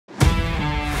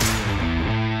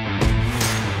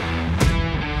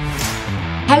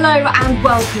Hello and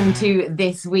welcome to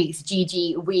this week's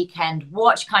GG Weekend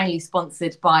Watch, kindly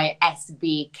sponsored by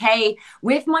SBK,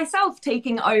 with myself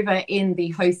taking over in the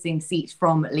hosting seat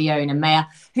from Leonna Mayor,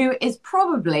 who is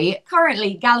probably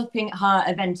currently galloping her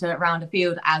Aventa around a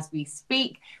field as we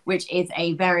speak, which is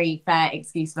a very fair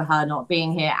excuse for her not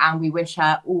being here, and we wish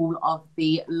her all of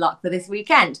the luck for this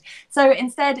weekend. So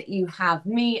instead you have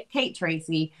me, Kate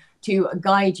Tracey, to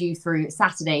guide you through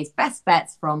Saturday's best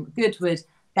bets from Goodwood,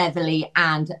 Beverley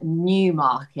and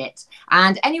Newmarket,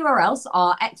 and anywhere else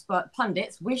our expert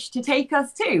pundits wish to take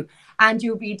us to. And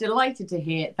you'll be delighted to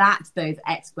hear that those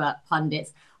expert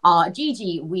pundits are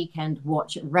GG Weekend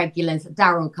Watch regulars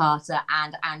Daryl Carter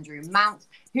and Andrew Mount,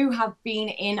 who have been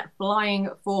in flying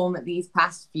form these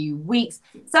past few weeks,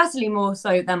 certainly more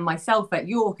so than myself at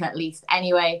York, at least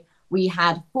anyway. We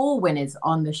had 4 winners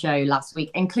on the show last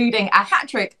week, including a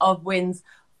hat-trick of wins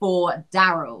for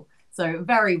Daryl. So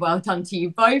very well done to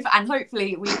you both, and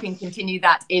hopefully we can continue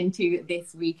that into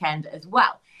this weekend as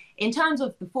well. In terms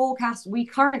of the forecast, we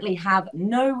currently have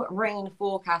no rain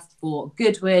forecast for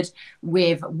Goodwood,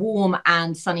 with warm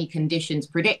and sunny conditions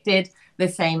predicted. The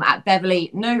same at Beverley,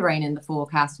 no rain in the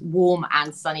forecast, warm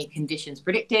and sunny conditions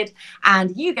predicted.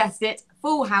 And you guessed it,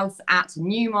 full house at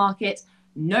Newmarket.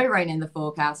 No rain in the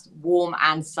forecast, warm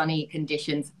and sunny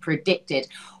conditions predicted.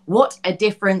 What a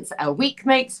difference a week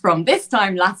makes from this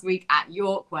time last week at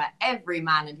York, where every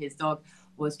man and his dog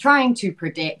was trying to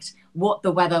predict what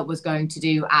the weather was going to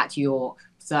do at York.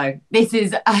 So this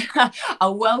is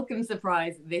a welcome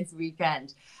surprise this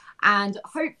weekend. And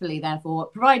hopefully, therefore,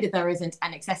 provided there isn't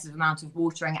an excessive amount of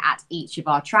watering at each of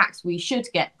our tracks, we should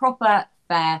get proper,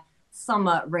 fair,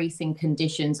 summer racing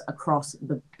conditions across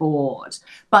the board.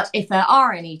 But if there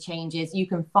are any changes, you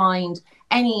can find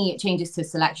any changes to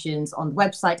selections on the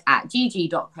website at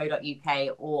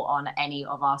GG.CO.UK or on any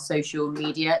of our social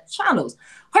media channels.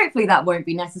 Hopefully that won't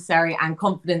be necessary, and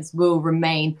confidence will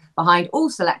remain behind all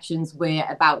selections we're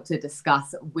about to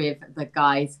discuss with the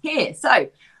guys here. So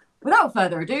without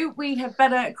further ado, we had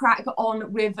better crack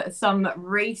on with some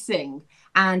racing.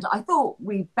 And I thought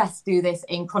we'd best do this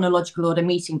in chronological order,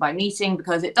 meeting by meeting,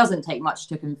 because it doesn't take much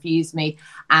to confuse me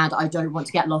and I don't want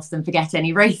to get lost and forget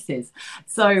any races.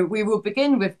 So we will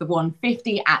begin with the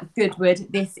 150 at Goodwood.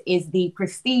 This is the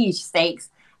Prestige Stakes,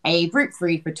 a Group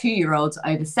 3 for 2-year-olds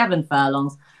over 7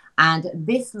 furlongs. And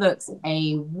this looks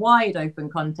a wide open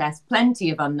contest,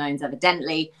 plenty of unknowns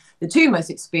evidently. The 2 most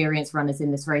experienced runners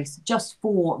in this race, just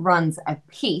 4 runs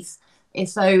apiece.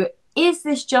 So is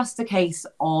this just a case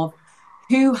of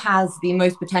who has the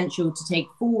most potential to take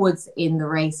forwards in the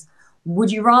race?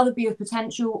 Would you rather be with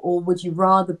potential, or would you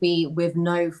rather be with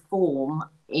no form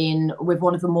with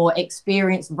one of the more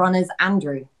experienced runners,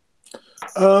 Andrew?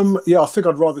 Yeah, I think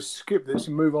I'd rather skip this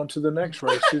and move on to the next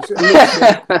race.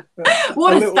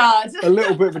 What a start. A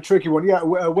little bit of a tricky one. Yeah,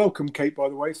 welcome, Kate, by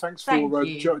the way. Thanks for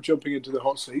jumping into the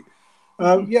hot seat.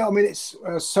 Yeah, I mean, it's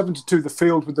 7-2 the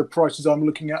field with the prices I'm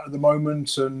looking at the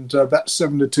moment, and that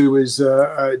 7-2 is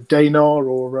Daneh,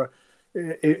 or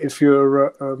if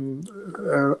you're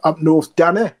up north,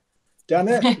 Daneh.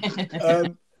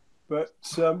 But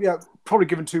yeah, probably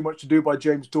given too much to do by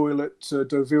James Doyle at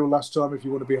Deauville last time, if you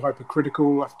want to be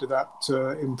hypercritical after that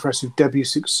impressive debut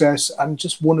success, and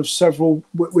just one of several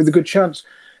with a good chance.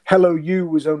 Hello You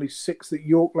was only 6th at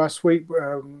York last week,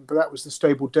 but that was the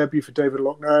stable debut for David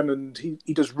Loughnane, and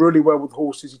he does really well with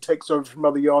horses. He takes over from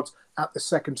other yards at the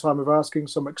second time of asking,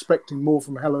 so I'm expecting more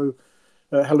from Hello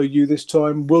You this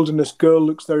time. Wilderness Girl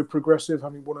looks very progressive,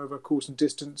 having won over course and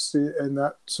distance in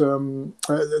that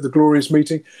the Glorious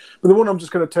meeting. But the one I'm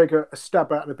just going to take a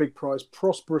stab at in a big prize,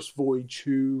 Prosperous Voyage,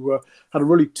 who had a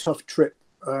really tough trip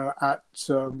at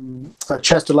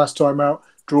Chester last time out,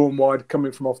 drawn wide,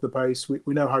 coming from off the pace.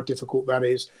 We know how difficult that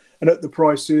is. And at the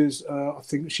prices, I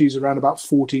think she's around about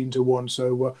 14-1.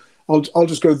 So I'll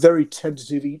just go very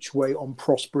tentative each way on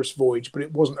Prosperous Voyage, but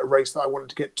it wasn't a race that I wanted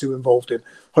to get too involved in.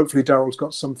 Hopefully Daryl's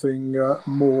got something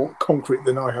more concrete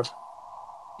than I have.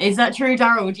 Is that true,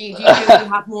 Daryl? Do you feel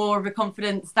you have more of a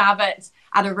confident stab at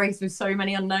a race with so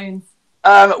many unknowns?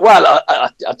 Well,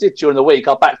 I did during the week.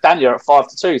 I backed Daneh at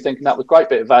 5-2, thinking that was a great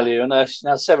bit of value, and she's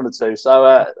now 7-2.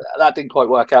 So that didn't quite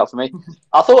work out for me.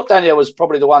 I thought Daneh was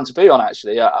probably the one to be on,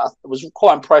 actually. I was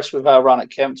quite impressed with her run at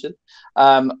Kempton.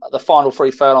 The final 3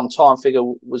 furlong time figure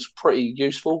was pretty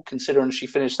useful, considering she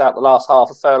finished out the last half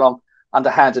a furlong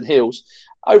under hand and heels.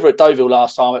 Over at Deauville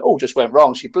last time, it all just went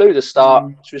wrong. She blew the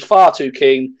start. She was far too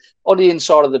keen on the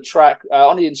inside of the track,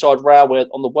 on the inside rail,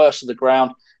 on the worst of the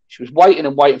ground. She was waiting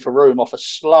and waiting for room off a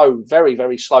slow, very,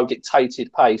 very slow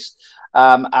dictated pace.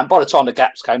 And by the time the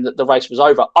gaps came, the race was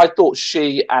over. I thought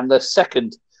she and the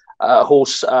second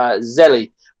horse,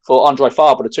 Zelly, for Andre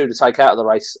Fabre, the two to take out of the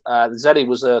race. Zeddy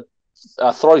was a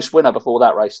thrice winner before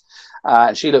that race,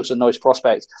 and she looks a nice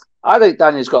prospect. I think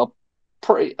Daneh's got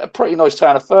a pretty nice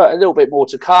turn of foot, a little bit more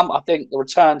to come. I think the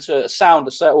return to a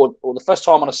sounder surface, or the first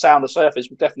time on a sounder surface,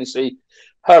 we'll definitely see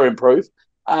her improve.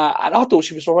 And I thought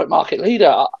she was the right market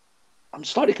leader. I'm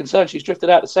slightly concerned she's drifted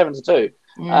out to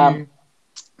 7-2.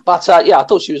 But I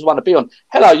thought she was one to be on.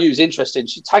 Hello You's interesting.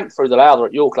 She tanked through the Lowther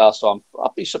at York last time.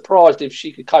 I'd be surprised if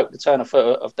she could cope with the turn of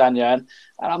foot of Daneh. And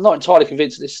I'm not entirely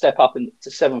convinced of this step up into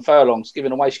 7 furlongs,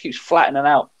 given the way she keeps flattening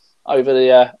out over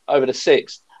the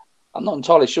 6. I'm not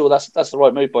entirely sure that's the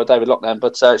right move by David Loughnane,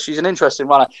 but she's an interesting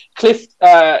runner.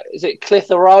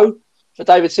 Clitheroe for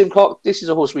David Simcock? This is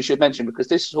a horse we should mention because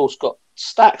this horse got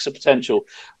stacks of potential.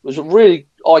 It was a really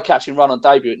eye-catching run on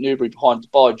debut at Newbury behind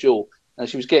Dubai Jewel, and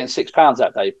she was getting £6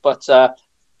 that day. But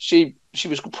she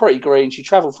was pretty green. She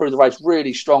travelled through the race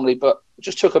really strongly, but it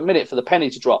just took a minute for the penny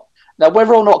to drop. Now,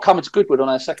 whether or not coming to Goodwood on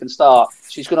her second start,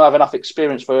 she's going to have enough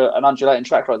experience for an undulating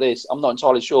track like this, I'm not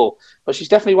entirely sure. But she's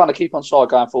definitely one to keep on side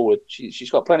going forward.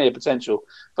 She's got plenty of potential.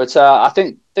 But I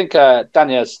think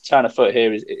Daneh's turn of foot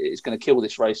here is going to kill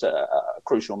this race at a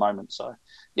crucial moment. So,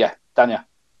 yeah, Daneh.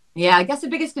 Yeah, I guess the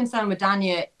biggest concern with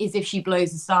Daneh is if she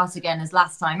blows the start again as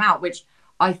last time out, which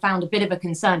I found a bit of a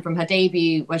concern from her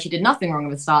debut where she did nothing wrong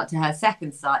with the start to her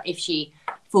second start, if she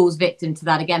falls victim to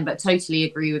that again. But totally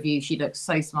agree with you. She looks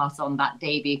so smart on that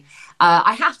debut.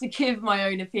 I have to give my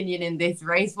own opinion in this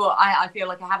race. Well, I feel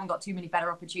like I haven't got too many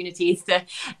better opportunities to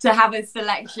have a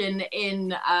selection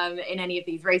in any of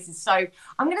these races. So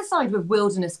I'm going to side with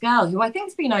Wilderness Girl, who I think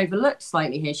has been overlooked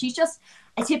slightly here. She's just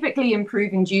a typically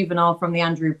improving juvenile from the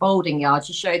Andrew Balding yard.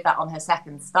 She showed that on her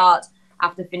second start,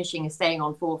 after finishing and staying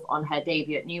on 4th on her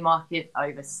debut at Newmarket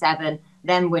over 7,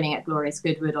 then winning at Glorious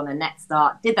Goodwood on her next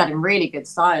start. Did that in really good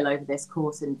style over this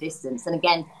course and distance. And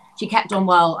again, she kept on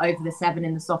well over the 7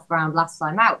 in the soft ground last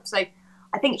time out. So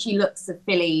I think she looks a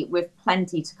filly with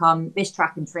plenty to come. This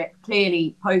track and trip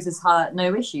clearly poses her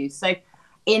no issues. So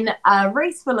in a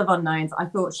race full of unknowns, I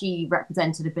thought she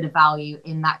represented a bit of value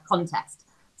in that contest.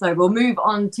 So we'll move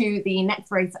on to the next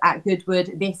race at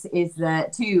Goodwood. This is the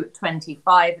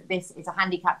 225. This is a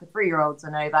handicap for 3-year-olds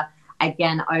and over,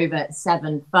 again over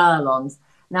 7 furlongs.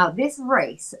 Now, this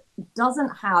race doesn't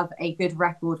have a good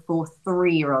record for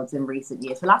 3-year-olds in recent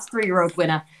years. The last 3-year-old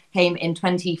winner came in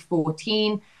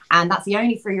 2014, and that's the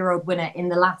only 3-year-old winner in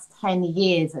the last 10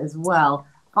 years as well.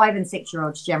 5- and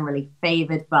 6-year-olds generally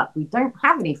favoured, but we don't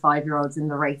have any 5-year-olds in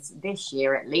the race this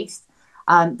year, at least.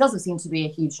 Doesn't seem to be a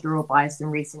huge draw bias in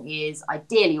recent years.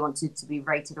 Ideally wanted to be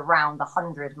rated around the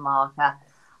 100 marker.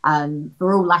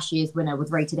 For all, last year's winner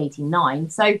was rated 89.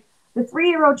 So the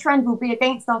 3-year-old trend will be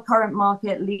against our current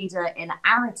market leader in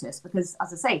Aratus, because,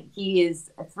 as I say, he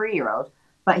is a 3-year-old,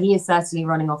 but he is certainly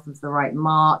running off of the right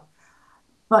mark.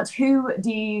 But who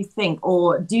do you think,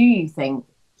 or do you think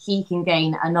he can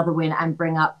gain another win and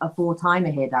bring up a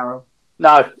 4-timer here, Daryl?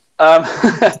 No. I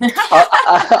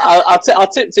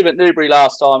tipped him at Newbury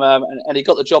last time, and he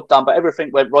got the job done, but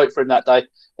everything went right for him that day.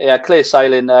 Yeah, clear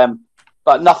sailing,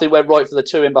 but nothing went right for the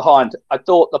 2 in behind. I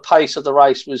thought the pace of the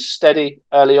race was steady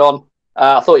early on.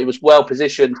 I thought he was well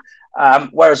positioned,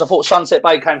 whereas I thought Sunset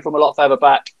Bay came from a lot further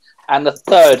back. And the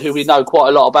third, who we know quite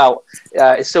a lot about,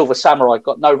 is Silver Samurai.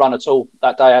 Got no run at all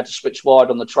that day. Had to switch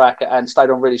wide on the track and stayed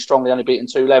on really strongly, only beating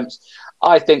 2 lengths.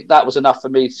 I think that was enough for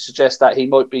me to suggest that he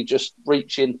might be just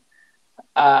reaching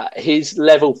his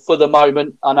level for the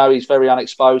moment. I know he's very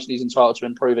unexposed and he's entitled to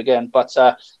improve again, but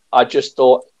I just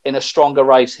thought in a stronger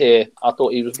race here, I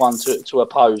thought he was one to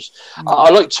oppose. I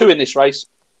like 2 in this race.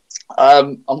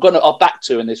 I'll back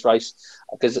 2 in this race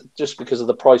because of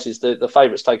the prices. The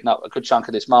favourite's taken up a good chunk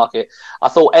of this market. I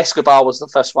thought Escobar was the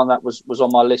first one that was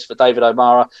on my list for David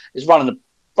O'Mara. He's running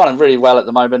really well at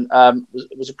the moment.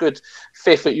 Was a good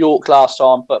 5th at York last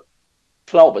time, but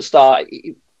penultimate start,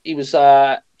 he was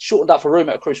shortened up for room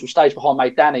at a crucial stage behind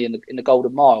Made Daneh in the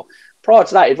Golden Mile. Prior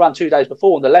to that, he'd run 2 days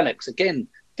before on the Lennox. Again,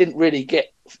 didn't really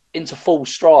get into full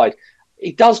stride.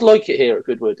 He does like it here at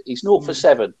Goodwood. He's 0 for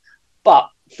 7, but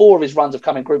 4 of his runs have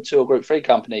come in Group 2 or Group 3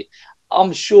 company.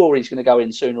 I'm sure he's going to go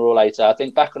in sooner or later. I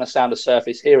think back on a sounder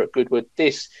surface here at Goodwood,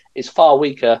 this is far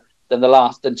weaker than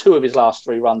 2 of his last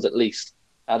 3 runs at least.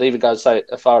 I'd even go as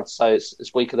far as to say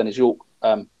it's weaker than his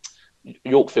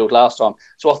Yorkfield last time.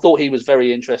 So I thought he was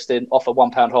very interesting, off a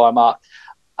 £1 higher mark.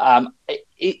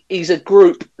 He's a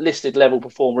group listed level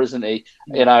performer, isn't he?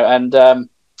 You know, and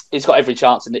he's got every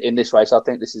chance in this race. I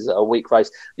think this is a weak race.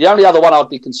 The only other one I'd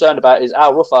be concerned about is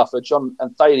Al Rufaa for John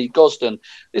and Thalie Gosden.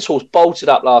 This horse bolted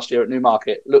up last year at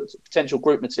Newmarket, looked potential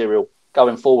group material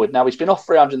going forward. Now, he's been off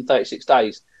 336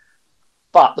 days,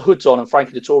 but the hood's on and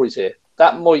Frankie Dettori's here.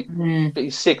 That might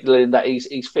be signalling that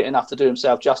he's fit enough to do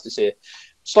himself justice here.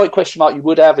 Slight question mark you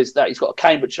would have is that he's got a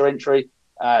Cambridgeshire entry.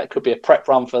 It could be a prep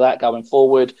run for that going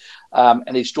forward.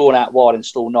 And he's drawn out wide in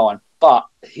stall 9. But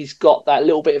he's got that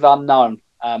little bit of unknown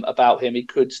about him. He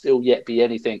could still yet be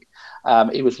anything.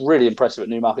 He was really impressive at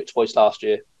Newmarket twice last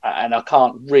year. And I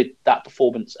can't rid that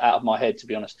performance out of my head, to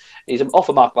be honest. He's off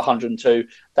a mark of 102.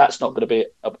 That's not going to be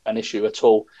an issue at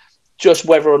all. Just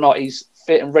whether or not he's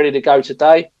fit and ready to go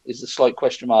today is the slight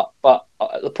question mark. But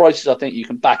the prices, I think you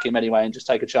can back him anyway and just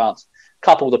take a chance.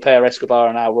 Couple the pair, Escobar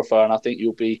and Rufaa, and I think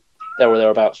you'll be there or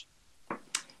thereabouts.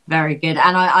 Very good.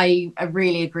 And I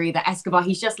really agree that Escobar,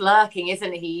 he's just lurking,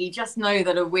 isn't he? You just know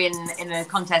that a win in a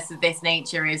contest of this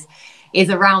nature is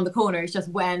around the corner. It's just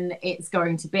when it's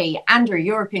going to be. Andrew,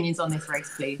 your opinions on this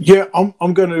race, please. Yeah,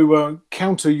 I'm going to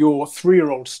counter your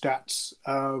 3-year-old stats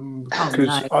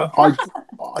because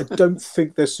I don't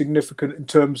think they're significant in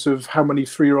terms of how many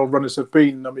 3-year-old runners have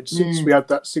been. I mean, since we had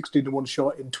that 16-to-1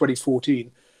 shot in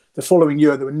 2014, the following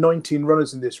year there were 19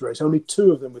 runners in this race. Only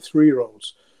 2 of them were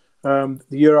 3-year-olds. The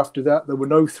year after that, there were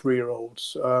no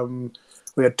 3-year-olds.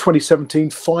 We had 2017,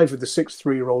 5 of the 6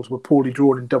 3-year-olds were poorly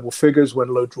drawn in double figures when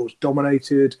low draws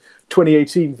dominated.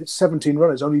 2018, 17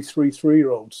 runners, only 3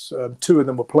 3-year-olds. 2 of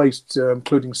them were placed,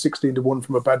 including 16-to-1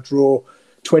 from a bad draw.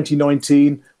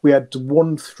 2019, we had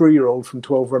 1 3-year-old from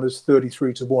 12 runners,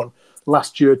 33-to-1.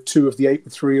 Last year, 2 of the 8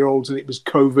 were 3-year-olds, and it was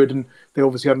COVID, and they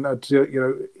obviously hadn't had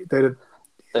to, they had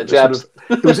jabs.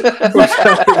 It was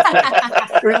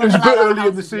a bit early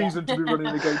in the season to be running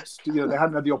against. They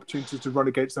hadn't had the opportunity to run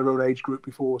against their own age group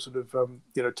before, sort of,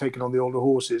 taking on the older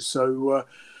horses. So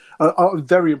I'm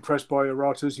very impressed by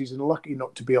Aratas. He's lucky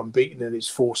not to be unbeaten in his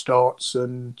 4 starts,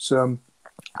 and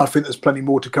I think there's plenty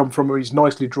more to come from him. He's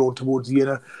nicely drawn towards the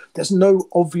inner. There's no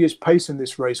obvious pace in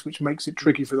this race, which makes it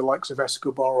tricky for the likes of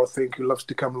Escobar, I think, who loves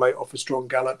to come late off a strong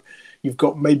gallop. You've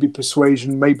got maybe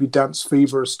Persuasion, maybe Dance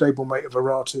Fever, a stablemate of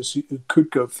Aratas who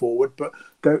could go forward, but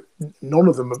none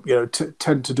of them,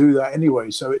 tend to do that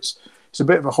anyway. So it's a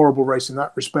bit of a horrible race in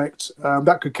that respect.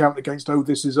 That could count against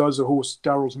This Is Us, a horse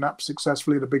Daryl's napped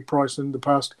successfully at a big price in the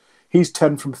past. He's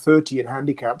 10 from 30 in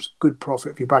handicaps. Good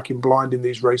profit if you back him blind in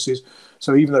these races.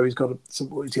 So even though he's got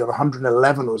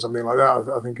 111 or something like that,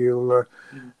 I think he'll,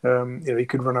 he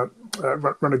could run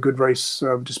a good race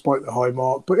despite the high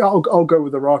mark. But I'll go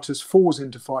with the Aratas. 4s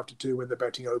into 5-2 when the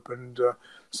betting opened.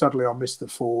 Sadly, I missed the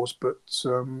 4s, but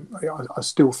I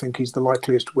still think he's the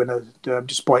likeliest winner,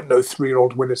 despite no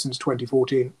 3-year-old winner since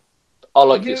 2014. I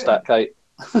like your stat, Kate.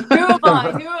 Who am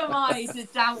I to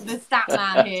doubt the stat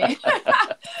man here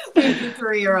with the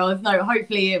 3-year-olds? No,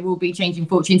 hopefully it will be changing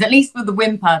fortunes, at least for the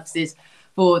win purposes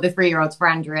for the 3-year-olds for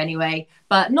Andrew anyway,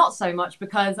 but not so much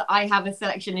because I have a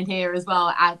selection in here as well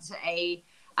at a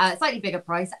slightly bigger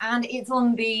price, and it's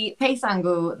on the pace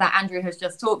angle that Andrew has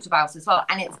just talked about as well,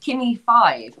 and it's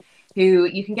Kimifive, who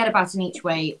you can get about an each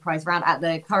way price round. At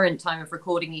the current time of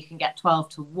recording, you can get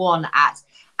 12-to-1 at.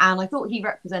 And I thought he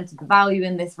represented the value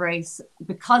in this race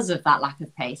because of that lack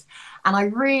of pace. And I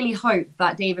really hope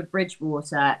that David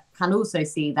Bridgewater can also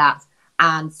see that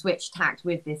and switch tact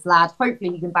with this lad.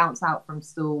 Hopefully he can bounce out from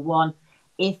stall 1.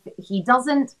 If he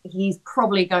doesn't, he's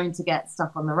probably going to get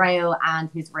stuck on the rail and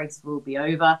his race will be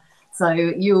over. So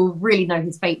you'll really know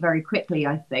his fate very quickly,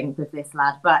 I think, with this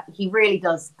lad. But he really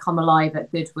does come alive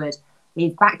at Goodwood.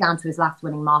 He's back down to his last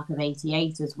winning mark of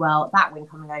 88 as well. That win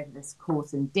coming over this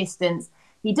course and distance.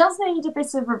 He does need a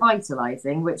bit of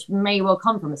revitalising, which may well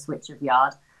come from a switch of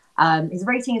yard. His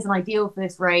rating isn't ideal for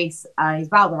this race. He's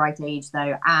about the right age,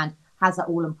 though, and has that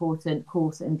all-important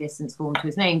course and distance form to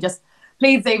his name. Just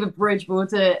please, David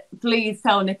Bridgewater, please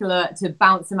tell Nicola to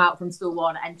bounce him out from stall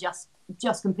 1 and just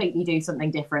completely do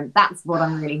something different. That's what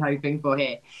I'm really hoping for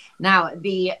here. Now,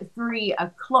 the 3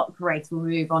 o'clock race we'll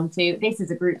move on to. This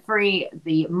is a Group 3,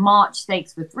 the March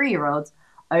Stakes for 3-year-olds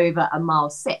over a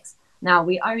mile 6. Now,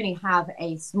 we only have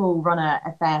a small runner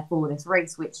affair for this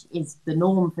race, which is the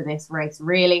norm for this race,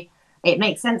 really. It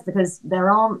makes sense because there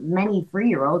aren't many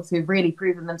 3-year-olds who've really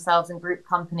proven themselves in group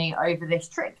company over this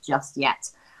trip just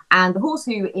yet. And the horse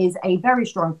who is a very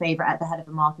strong favourite at the head of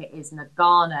the market is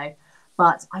Nagano.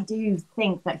 But I do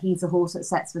think that he's a horse that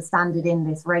sets the standard in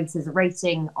this race. As a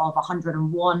rating of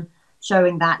 101,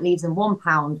 showing that leaves him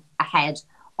 £1 ahead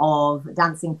of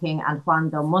Dancing King and Juan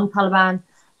del Montalban.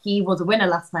 He was a winner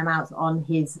last time out on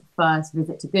his first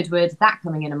visit to Goodwood. That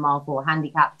coming in a mile 4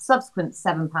 handicap. Subsequent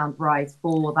 £7 rise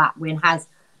for that win has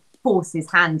forced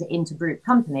his hand into group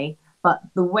company. But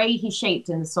the way he shaped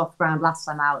in the soft ground last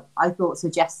time out, I thought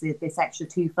suggested this extra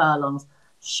 2 furlongs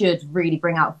should really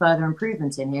bring out further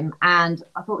improvement in him. And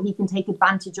I thought he can take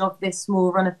advantage of this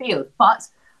small runner field. But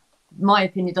my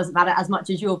opinion doesn't matter as much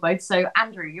as your both. So,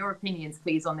 Andrew, your opinions,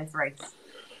 please, on this race.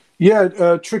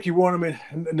 Yeah, tricky one. I mean,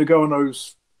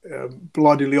 Nagano's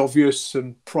blindingly obvious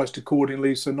and priced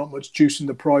accordingly, so not much juice in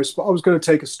the price. But I was going to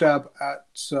take a stab at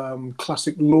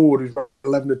Classic Lord, who's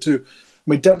 11-2. I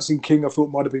mean, Dancing King, I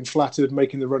thought might have been flattered,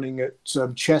 making the running at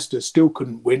Chester. Still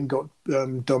couldn't win. Got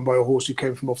done by a horse who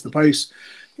came from off the pace.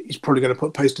 He's probably going to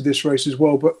put pace to this race as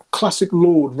well. But Classic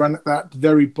Lord ran at that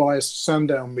very biased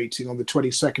Sandown meeting on the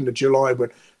 22nd of July, when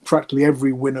practically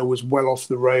every winner was well off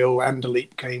the rail.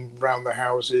 Anderleep came round the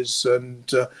houses,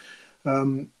 and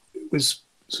it was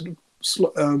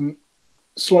sort of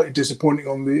slightly disappointing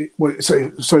on the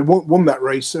won that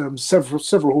race.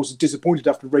 Several horses disappointed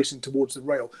after racing towards the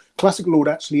rail. Classic Lord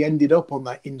actually ended up on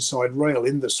that inside rail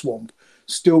in the swamp,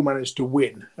 still managed to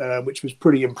win, which was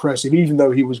pretty impressive, even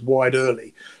though he was wide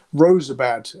early.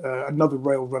 Rosabad, another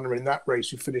rail runner in that race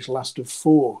who finished last of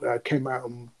four, came out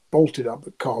and bolted up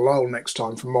at Carlisle next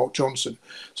time from Mark Johnson.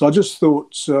 So I just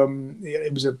thought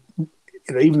it was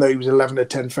even though he was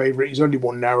 11-10 favourite, he's only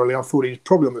won narrowly. I thought he was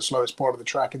probably on the slowest part of the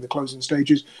track in the closing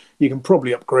stages. You can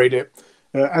probably upgrade it.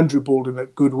 Andrew Baldwin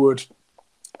at Goodwood,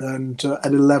 and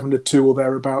at 11-2 or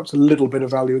thereabouts, a little bit of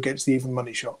value against the even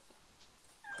money shot.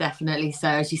 Definitely so.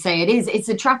 As you say, it's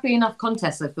a trappy enough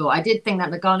contest, I thought. I did think that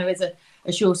Nagano is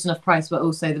a short enough price, but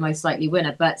also the most likely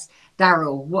winner. But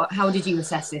Daryl, how did you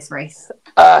assess this race?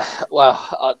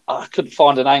 Well, I couldn't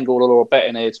find an angle or a bet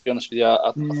in here, to be honest with you.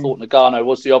 I thought Nagano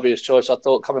was the obvious choice. I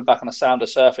thought coming back on a sounder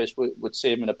surface would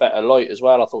see him in a better light as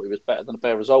well. I thought he was better than a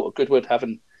bare result at Goodwood,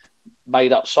 having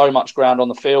made up so much ground on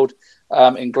the field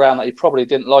in ground that he probably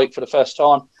didn't like for the first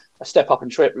time. A step up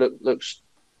and trip looks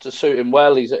to suit him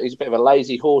well. He's a bit of a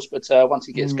lazy horse, but once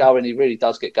he gets going, he really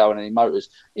does get going and he motors.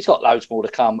 He's got loads more to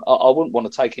come. I wouldn't want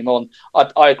to take him on.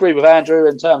 I agree with Andrew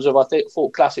in terms of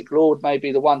thought Classic Lord may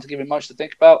be the one to give him most to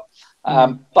think about.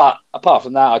 But apart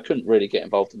from that, I couldn't really get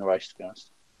involved in the race, to be honest.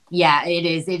 Yeah, it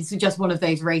is. It's just one of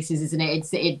those races, isn't it?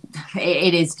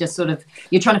 It is just sort of,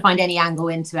 you're trying to find any angle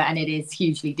into it, and it is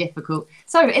hugely difficult.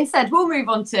 So instead, we'll move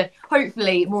on to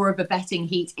hopefully more of a betting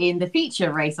heat in the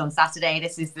feature race on Saturday.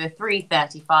 This is the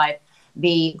 3:35,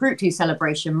 the Group 2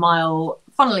 Celebration Mile,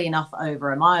 funnily enough,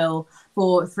 over a mile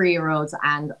for 3-year-olds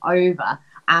and over.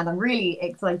 And I'm really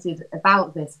excited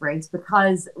about this race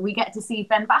because we get to see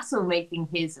Benbatl making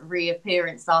his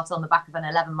reappearance, start on the back of an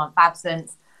 11-month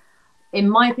absence. In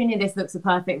my opinion, this looks a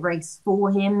perfect race for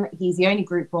him. He's the only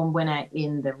Group 1 winner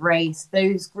in the race.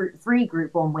 Those three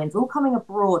Group 1 wins, all coming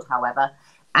abroad, however,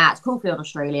 at Caulfield,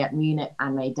 Australia, Munich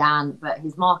and Meydan. But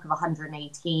his mark of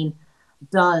 118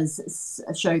 does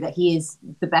show that he is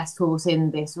the best horse in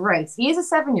this race. He is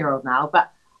a 7-year-old now,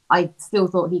 but I still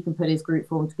thought he can put his Group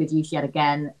form to good use yet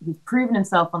again. He's proven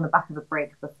himself on the back of a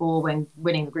break before when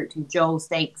winning the Group 2 Joel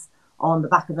Stakes on the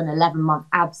back of an 11-month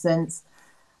absence.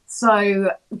 So,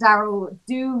 Daryl,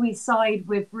 do we side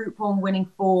with Group 1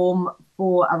 winning form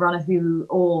for a runner who,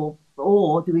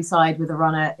 or do we side with a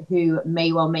runner who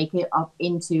may well make it up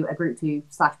into a Group 2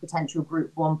 / potential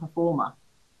Group 1 performer?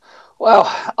 Well,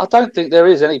 I don't think there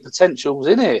is any potentials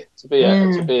in here to be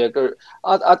a group.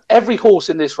 Every horse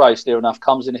in this race, near enough,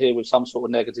 comes in here with some sort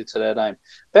of negative to their name.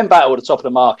 Benbatl at the top of the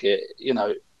market,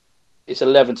 it's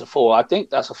 11-4. I think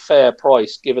that's a fair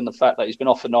price given the fact that he's been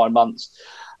off for 9 months.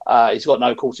 He's got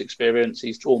no course experience.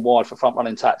 He's drawn wide for front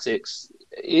running tactics.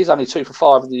 He's only 2 for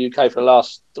 5 in the UK for the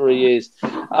last 3 years.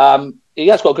 He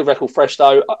has got a good record fresh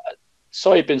though.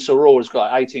 Saeed bin Surur has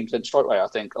got 18% strike rate, I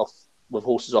think, with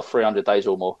horses off 300 days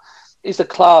or more. He's a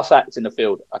class act in the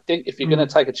field. I think if you're going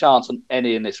to take a chance on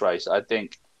any in this race, I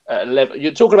think 11.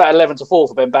 You're talking about 11-4 for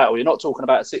Benbatl. You're not talking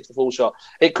about a 6-4 shot.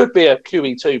 It could be a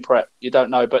QE2 prep. You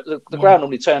don't know, but the ground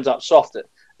normally turns up soft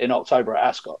in October at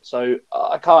Ascot, so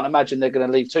I can't imagine they're going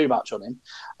to leave too much on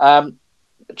him.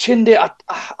 Chindit,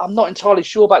 I'm not entirely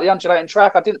sure about the undulating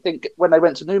track. I didn't think when they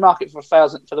went to Newmarket for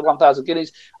the 1,000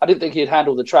 guineas, I didn't think he'd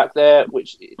handle the track there,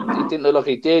 which it didn't look like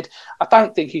he did. I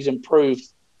don't think he's improved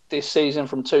this season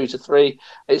from 2 to 3.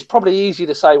 It's probably easy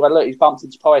to say, well, look, he's bumped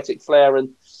into Poetic Flare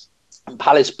and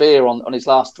Palace Beer on his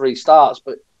last 3 starts,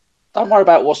 but don't worry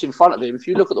about what's in front of him. If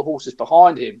you look at the horses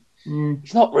behind him,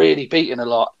 he's not really beaten a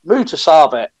lot. Moved to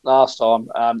Sarbet last time.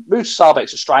 Moved to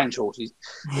Sarbet's a strange horse.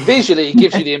 Visually, he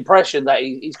gives you the impression that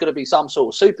he's going to be some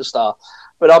sort of superstar.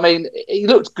 But, I mean, he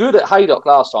looked good at Haydock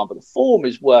last time, but the form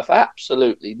is worth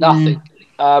absolutely nothing.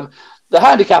 The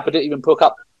handicapper didn't even put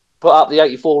up the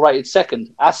 84 rated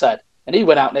second, Assad, and he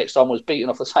went out next time, was beaten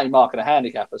off the same mark in a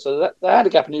handicapper. So the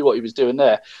handicapper knew what he was doing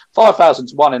there. 5,000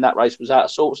 to 1 in that race was out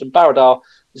of sorts, and Baradar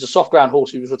is a soft ground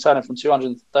horse who was returning from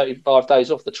 235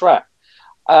 days off the track.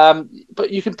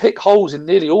 But you can pick holes in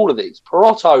nearly all of these.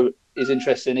 Perotto is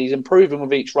interesting. He's improving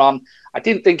with each run. I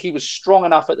didn't think he was strong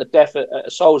enough at the death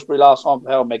at Salisbury last time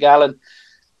for Meg Allen.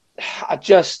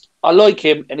 I like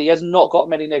him, and he has not got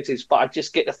many negatives, but I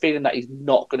just get the feeling that he's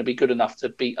not going to be good enough to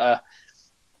beat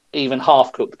even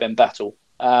half-cooked Benbatl.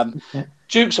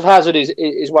 Dukes of Hazzard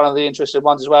is one of the interesting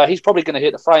ones as well. He's probably going to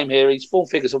hit the frame here. He's form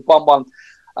figures of 1-1,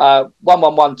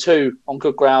 1-1-1-2 on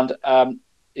good ground.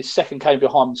 His second came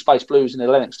behind Space Blues in the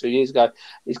Lennox 2 years ago.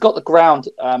 He's got the ground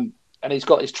and he's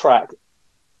got his track.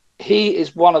 He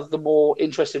is one of the more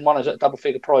interesting runners at a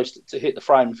double-figure price to hit the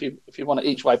frame if you want an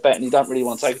each-way bet and you don't really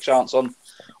want to take a chance on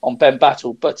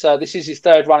Benbatl. But this is his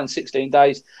third run in 16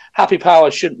 days. Happy Power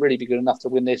shouldn't really be good enough to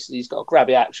win this. He's got a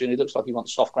grabby action. He looks like he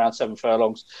wants soft ground, 7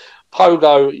 furlongs.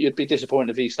 Pogo, you'd be disappointed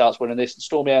if he starts winning this. And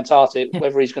Stormy Antarctic,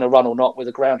 whether he's going to run or not with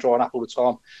the ground drying up all the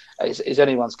time, is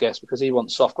anyone's guess because he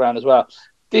wants soft ground as well.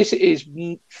 This is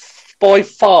by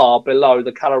far below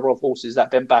the calibre of horses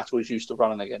that Benbatl is used to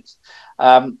running against.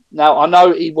 Now, I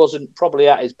know he wasn't probably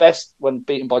at his best when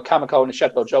beaten by Kamiko in the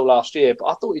Shedlow Joe last year, but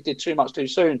I thought he did too much too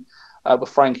soon with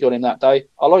Frankie on him that day.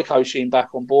 I like O'Sheen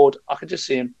back on board. I could just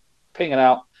see him pinging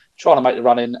out, trying to make the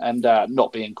run in and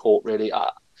not being caught, really.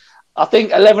 I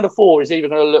think 11-4 is either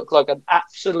going to look like an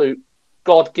absolute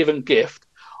God-given gift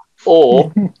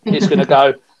or it's going to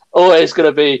go, or it's going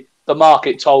to be the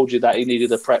market told you that he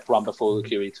needed a prep run before the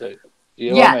QE2.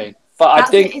 You know what I mean? But I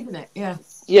think, isn't it? Yeah.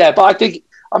 Yeah, but I think,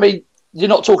 you're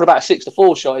not talking about a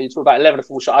 6-4 shot. You're talking about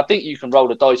 11-4 shot. I think you can roll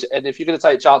the dice, and if you're going to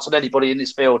take a chance on anybody in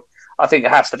this field, I think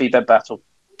it has to be Benbatl.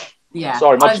 Yeah.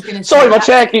 Sorry, my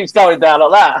chair keeps going down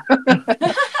like that.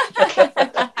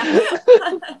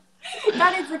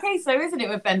 That is the case, though, isn't it,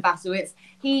 with Benbatl? It's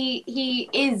he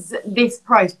is this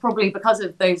price probably because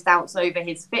of those doubts over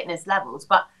his fitness levels,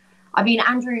 but.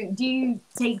 Andrew, do you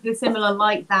take the similar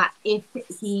light that if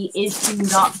he is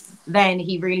tuned up, then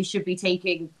he really should be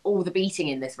taking all the beating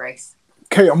in this race?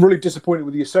 Kate, I'm really disappointed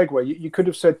with your segue. You could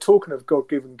have said, talking of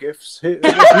God-given gifts,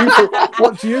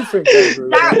 what do you think, Andrew?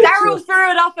 Daryl threw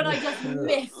it up and I just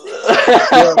missed.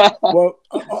 Yeah, well,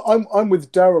 I'm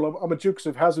with Daryl. I'm a Dukes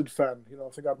of Hazzard fan. I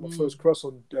think I had my first crush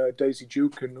on Daisy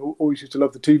Duke and always used to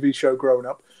love the TV show growing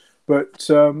up. But,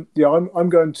 I'm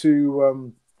going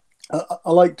to...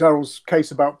 I like Daryl's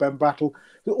case about Benbatl.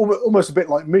 Almost a bit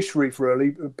like Mishreef,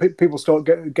 really. People start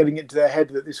getting into their head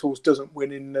that this horse doesn't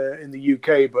win in the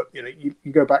UK. But you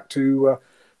go back to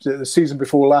the season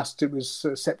before last. It was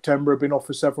September. Had been off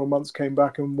for several months. Came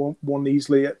back and won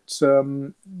easily at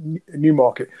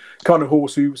Newmarket. Kind of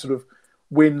horse who sort of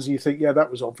wins. And you think, yeah,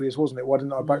 that was obvious, wasn't it? Why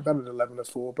didn't I back that at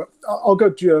 11-4? But I'll go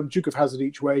Duke of Hazzard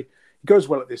each way. He goes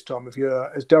well at this time of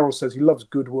year. As Daryl says, he loves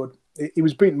Goodwood. He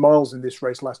was beaten miles in this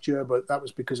race last year, but that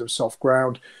was because of soft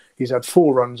ground. He's had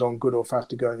 4 runs on good or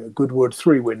faster going at Goodwood,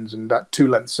 3 wins, and that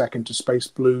 2-length second to Space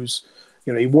Blues.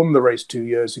 He won the race 2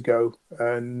 years ago,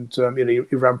 and he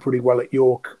ran pretty well at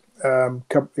York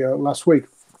last week.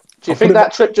 Do you think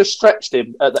that trip just stretched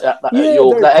him at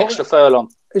York, that extra furlong?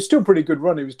 It's still a pretty good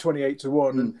run. He was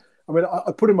 28-1. And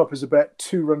I put him up as a bet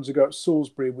 2 runs ago at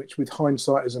Salisbury, which with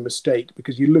hindsight is a mistake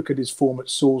because you look at his form at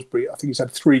Salisbury. I think he's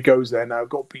had 3 goes there now,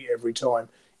 got beat every time,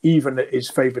 even at his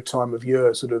favourite time of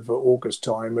year, sort of August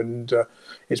time. And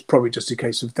it's probably just a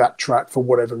case of that track, for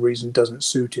whatever reason, doesn't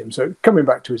suit him. So coming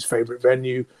back to his favourite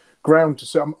venue, ground to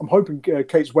say, I'm hoping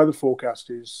Kate's weather forecast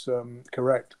is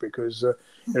correct because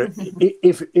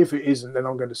if it isn't, then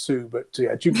I'm going to sue. But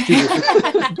yeah,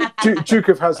 Duke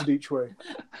of Hazzard each way.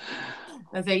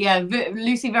 So yeah,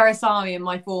 Lucy Verasami in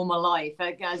my former life.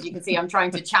 As you can see, I'm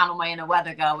trying to channel my inner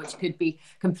weather girl, which could be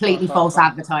completely false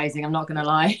advertising. I'm not going to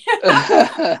lie.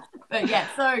 But yeah,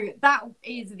 so that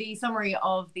is the summary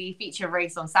of the feature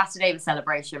race on Saturday, the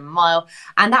Celebration Mile.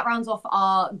 And that rounds off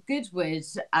our Goodwood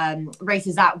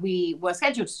races that we were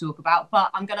scheduled to talk about.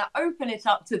 But I'm going to open it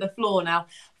up to the floor now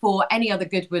for any other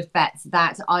Goodwood bets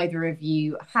that either of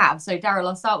you have. So Daryl,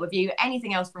 I'll start with you.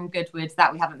 Anything else from Goodwood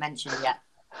that we haven't mentioned yet?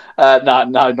 No,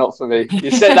 not for me. You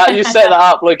set that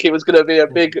up like it was going to be a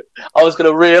big. I was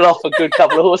going to reel off a good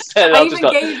couple of horses. I even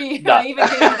gave you the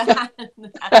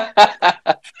hand.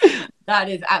 That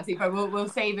is absolutely fine. We'll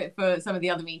save it for some of the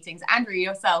other meetings. Andrew,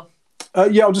 yourself.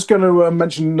 Yeah, I'm just going to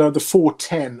mention the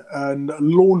 410 and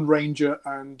Lawn Ranger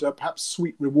and perhaps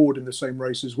Sweet Reward in the same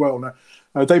race as well. Now,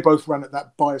 they both ran at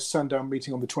that Bias Sandown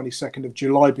meeting on the 22nd of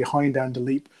July behind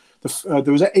Anderleep.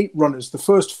 There was 8 runners. The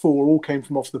first 4 all came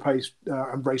from off the pace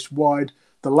and raced wide.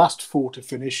 The last 4 to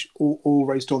finish all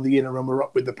raced on the inner and were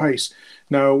up with the pace.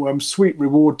 Now, Sweet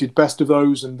Reward did best of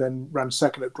those and then ran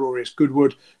second at Glorious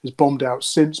Goodwood. Has bombed out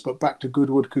since, but back to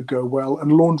Goodwood could go well.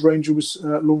 And Lawn Ranger was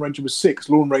 6.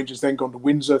 Lawn Ranger's then gone to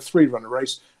Windsor, 3-runner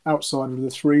race outside of the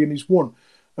 3, and he's won.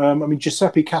 I mean,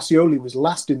 Giuseppe Cassioli was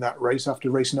last in that race after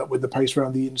racing up with the pace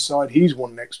around the inside. He's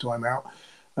won next time out.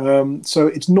 So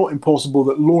it's not impossible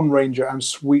that Lawn Ranger and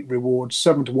Sweet Reward,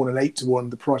 7-1 and 8-1,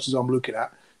 the prices I'm looking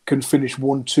at, can finish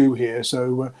 1-2 here.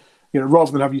 So,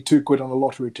 rather than have you £2 on a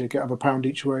lottery ticket, have a pound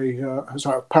each way,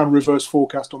 sorry, a pound reverse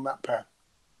forecast on that pair.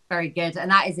 Very good.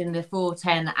 And that is in the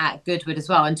 410 at Goodwood as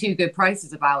well. And two good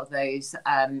prices about those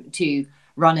two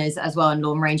runners as well, in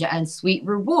Lawn Ranger and Sweet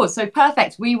Reward. So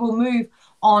perfect. We will move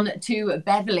on to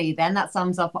Beverley then. That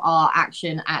sums up our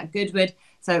action at Goodwood.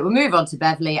 So we'll move on to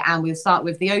Beverley and we'll start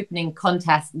with the opening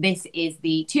contest. This is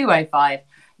the 205,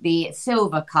 the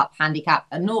Silver Cup handicap,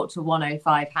 a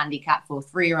 0-105 handicap for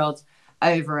 3-year-olds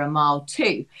over a mile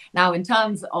 2. Now, in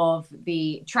terms of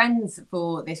the trends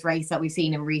for this race that we've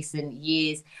seen in recent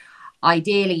years,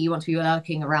 ideally you want to be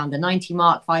lurking around the 90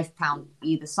 mark, £5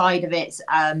 either side of it.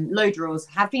 Low draws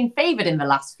have been favoured in the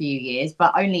last few years,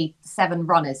 but only 7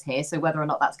 runners here. So whether or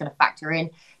not that's going to factor in.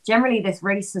 Generally, this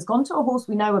race has gone to a horse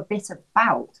we know a bit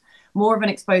about, more of an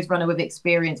exposed runner with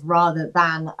experience rather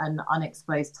than an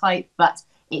unexposed type. But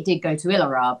it did go to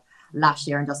Ilarab last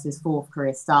year and just his 4th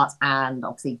career start, and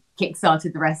obviously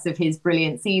kick-started the rest of his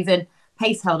brilliant season.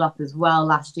 Pace held up as well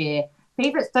last year.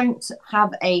 Favourites don't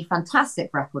have a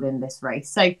fantastic record in this race.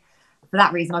 So for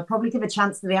that reason, I'd probably give a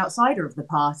chance to the outsider of the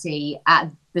party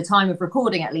at the time of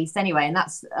recording, at least anyway. And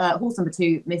that's horse number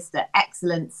 2, Mr.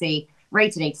 Excellency,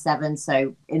 rated 87.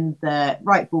 So in the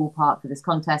right ballpark for this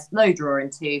contest, low draw in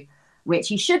 2, which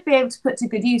he should be able to put to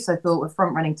good use, I thought, with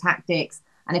front running tactics.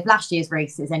 And if last year's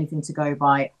race is anything to go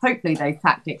by, hopefully those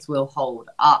tactics will hold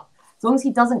up. As long as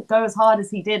he doesn't go as hard as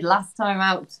he did last time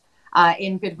out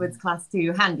in Goodwood's Class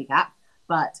 2 handicap.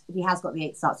 But he has got the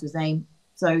 8 starts to his name,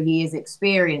 so he is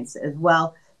experienced as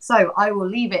well. So I will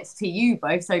leave it to you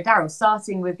both. So Daryl,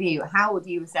 starting with you, how would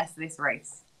you assess this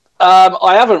race?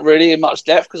 I haven't really in much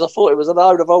depth because I thought it was a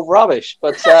load of old rubbish.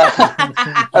 But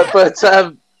I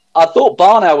thought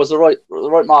Barnell was the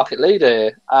right market leader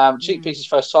here. Cheap Pieces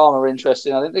first time are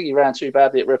interesting. I didn't think he ran too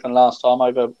badly at Ripon last time,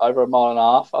 over a mile and a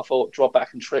half. I thought drop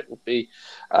back and trip would be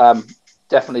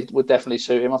definitely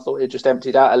suit him. I thought he just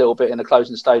emptied out a little bit in the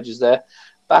closing stages there.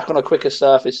 Back on a quicker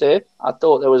surface here. I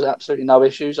thought there was absolutely no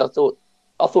issues. I thought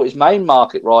his main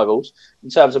market rivals in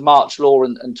terms of March Law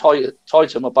and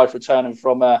Titan were both returning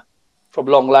from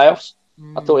long layoffs.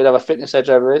 I thought he'd have a fitness edge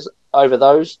over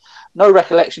those. No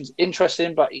Recollections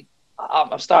interesting, but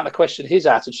I'm starting to question his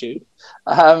attitude.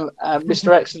 And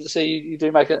Mr. Excellency, you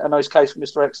do make a nice case for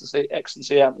Mr.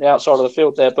 Excellency out on the outside of the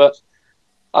field there, but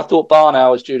I thought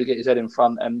Barnell was due to get his head in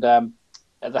front, and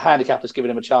the handicap has given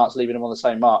him a chance, leaving him on the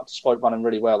same mark, despite running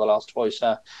really well the last twice.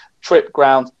 Trip,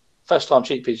 ground, first time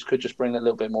Cheap Pieces could just bring a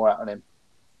little bit more out on him.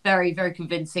 Very, very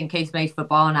convincing case made for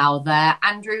Barnell there.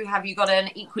 Andrew, have you got an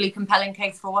equally compelling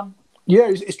case for one? Yeah,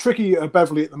 it's tricky at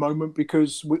Beverley at the moment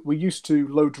because we're used to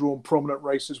low-drawn prominent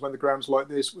races when the ground's like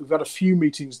this. We've had a few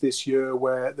meetings this year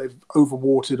where they've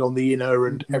overwatered on the inner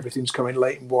and everything's coming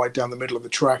late and wide down the middle of the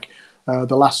track.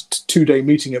 The last 2-day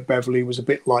meeting at Beverley was a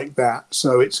bit like that.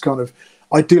 So it's kind of,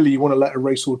 ideally, you want to let a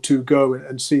race or two go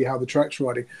and see how the track's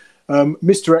riding.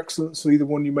 Mr. Excellency, the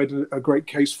one you made a great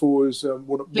case for, is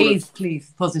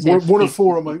please, positive. One of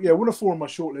 4 on my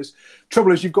shortlist.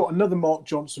 Trouble is, you've got another Mark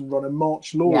Johnson runner,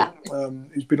 March Law,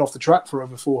 who's been off the track for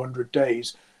over 400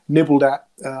 days, nibbled at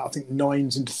I think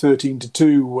 9s into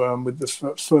 13-2 with the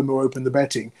firm who opened the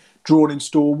betting, drawn in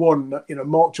stall 1.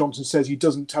 Mark Johnson says he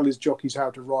doesn't tell his jockeys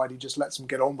how to ride; he just lets them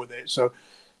get on with it. So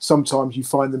sometimes you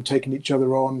find them taking each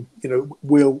other on.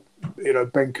 Will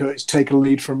Ben Curtis take a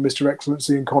lead from Mr.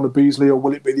 Excellency and Connor Beasley, or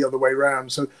will it be the other way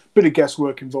around? So a bit of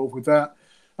guesswork involved with that.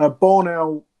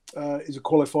 Barnell is a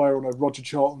qualifier on a Roger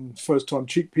Charlton first-time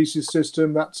Cheap Pieces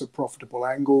system. That's a profitable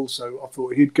angle, so I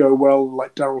thought he'd go well.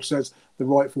 Like Daryl says, the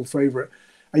rightful favourite.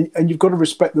 And you've got to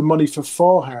respect the money for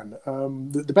Farhan.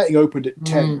 The betting opened at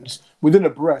 10s. Within a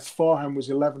breath, Farhan was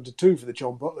 11-2 for the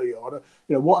John Butler yard.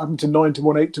 What happened to 9-1,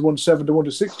 8-1, 7-1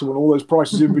 to 6-1, all those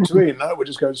prices in between? No, we're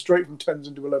just going straight from 10s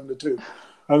into 11-2.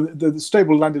 The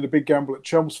stable landed a big gamble at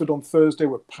Chelmsford on Thursday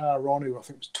with Power On, who I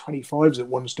think was 25s at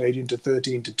one stage, into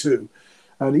 13-2.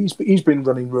 And he's been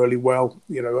running really well.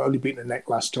 Only beaten a neck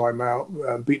last time out,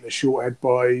 beaten a short head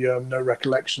by No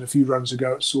Recollection a few runs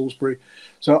ago at Salisbury.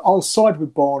 So I'll side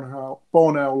with Barnell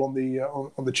on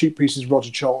the Cheap Pieces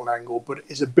Roger Charlton angle, but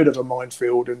it's a bit of a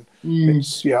minefield, and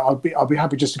I'll be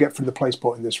happy just to get through the place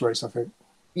pot in this race, I think.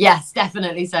 Yes,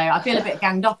 definitely so. I feel a bit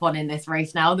ganged up on in this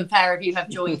race now. The pair of you have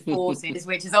joined forces,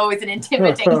 which is always an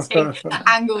intimidating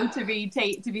angle to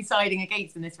be siding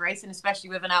against in this race, and especially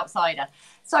with an outsider.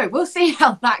 So we'll see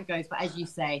how that goes. But as you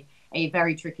say, a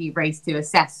very tricky race to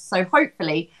assess. So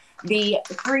hopefully The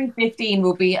 3:15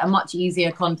 will be a much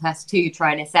easier contest to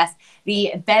try and assess.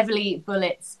 The Beverley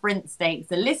Bullet Sprint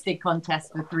Stakes, a listed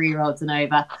contest for 3-year-olds and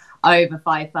over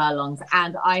 5 furlongs.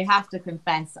 And I have to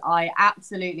confess, I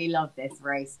absolutely love this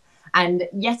race. And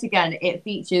yet again, it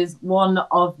features one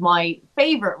of my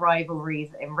favourite rivalries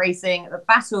in racing, the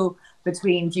battle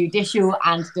between Judicial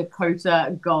and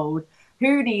Dakota Gold.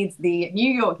 Who needs the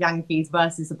New York Yankees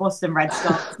versus the Boston Red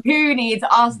Sox? Who needs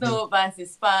Arsenal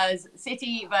versus Spurs?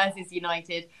 City versus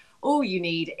United? All you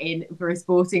need for a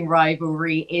sporting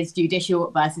rivalry is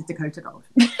Judicial versus Dakota Gold.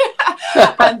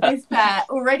 And this pair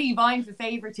already vying for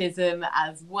favouritism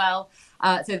as well.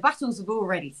 So the battles have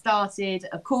already started.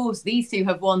 Of course, these two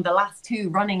have won the last 2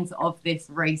 runnings of this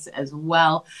race as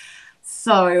well.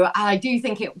 So I do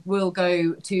think it will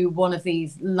go to one of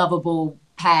these lovable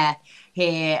pair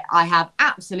here. I have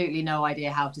absolutely no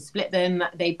idea how to split them.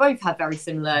 They both have very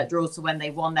similar draws to when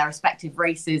they won their respective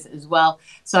races as well.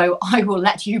 So I will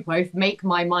let you both make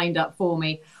my mind up for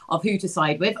me of who to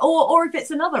side with, or if it's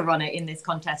another runner in this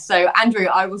contest. So Andrew,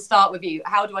 I will start with you.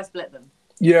 How do I split them?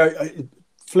 Yeah,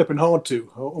 flipping hard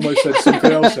to. I almost said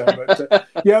something else there, but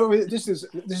yeah, I mean, this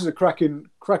is a cracking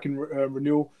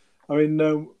renewal. I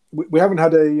mean, we haven't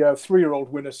had a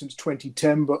 3-year-old winner since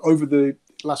 2010, but over the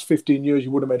last 15 years, you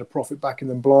would have made a profit backing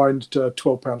them blind to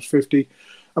 £12.50.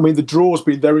 I mean, the draw has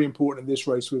been very important in this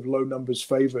race with low numbers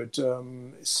favoured.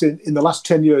 In the last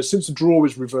 10 years, since the draw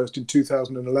was reversed in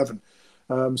 2011,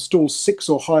 stalls 6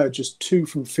 or higher, just 2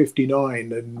 from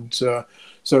 59. And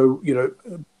so, you know,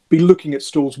 be looking at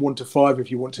stalls 1 to 5 if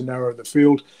you want to narrow the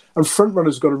field. And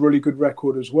Frontrunners got a really good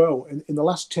record as well. In the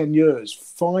last 10 years,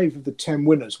 5 of the 10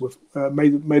 winners were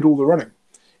made all the running.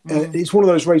 It's one of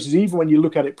those races, even when you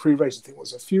look at it pre-race, I think, well,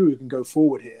 there's a few who can go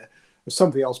forward here. If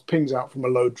something else pings out from a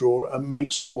low draw.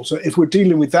 So if we're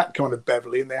dealing with that kind of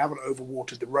Beverley and they haven't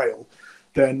overwatered the rail,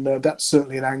 then that's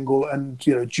certainly an angle. And,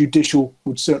 you know, Judicial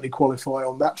would certainly qualify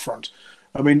on that front.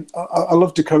 I mean, I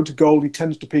love Dakota Gold. He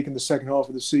tends to peak in the second half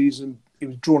of the season. He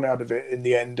was drawn out of it in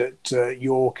the end at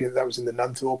York. That was in the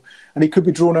Nunthorpe. And he could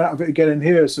be drawn out of it again in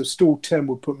here. So stall 10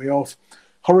 would put me off.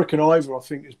 Hurricane Ivor, I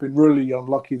think, has been really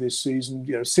unlucky this season.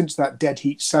 You know, since that Dead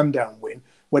Heat Sandown win,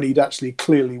 when he'd actually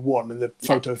clearly won and the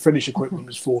photo finish equipment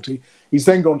was 40. He's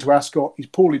then gone to Ascot. He's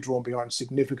poorly drawn behind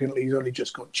significantly. He's only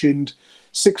just got chinned.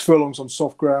 6 furlongs on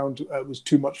soft ground was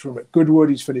too much for him at Goodwood.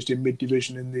 He's finished in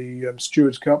mid-division in the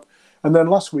Stewards' Cup. And then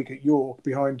last week at York,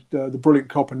 behind the brilliant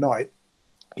Copper Knight,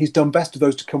 he's done best of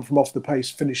those to come from off the pace,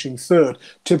 finishing 3rd.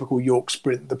 Typical York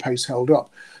sprint, the pace held up.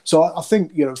 So I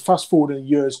think, you know, fast forward in a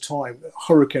year's time,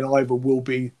 Hurricane Ivor will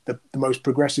be the most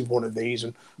progressive one of these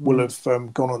and will have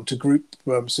gone on to group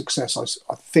success,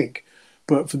 I think.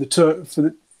 But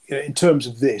in terms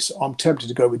of this, I'm tempted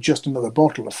to go with Just Another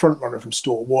Bottle, a front runner from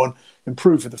stall 1,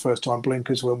 improved for the first time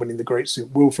blinkers when winning the Great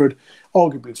St Wilfrid,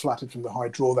 arguably flattered from the high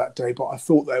draw that day, but I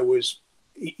thought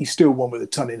he still won with a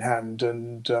ton in hand,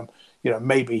 and you know,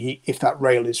 maybe if that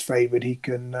rail is favoured, he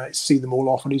can see them all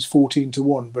off, and he's 14 to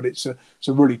 1. But it's a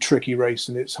really tricky race,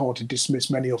 and it's hard to dismiss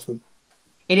many of them.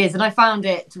 It is, and I found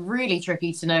it really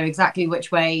tricky to know exactly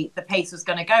which way the pace was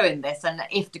going to go in this, and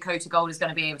if Dakota Gold is going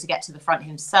to be able to get to the front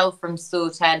himself from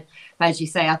stall 10. As you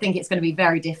say, I think it's going to be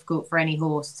very difficult for any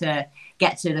horse to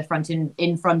get to the front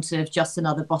in front of Just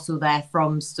Another Bottle there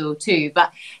from stall 2.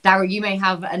 But Daryl, you may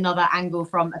have another angle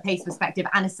from a pace perspective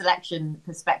and a selection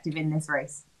perspective in this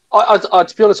race.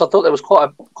 To be honest, I thought there was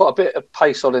quite a bit of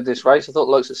pace on in this race. I thought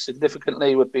Luxus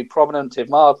significantly would be prominent. If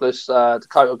Marvellous,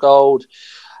 Dakota Gold.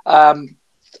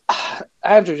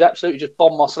 Andrew's absolutely just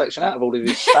bombed my selection out of all of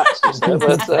his stats.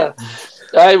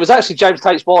 But it was actually James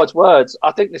Tate's wise words.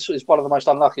 I think this is one of the most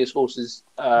unluckiest horses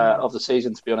of the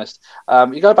season, to be honest.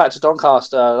 You go back to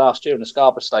Doncaster last year in the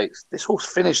Scarborough Stakes. This horse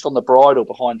finished on the bridle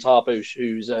behind Tarbouche,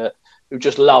 who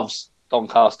just loves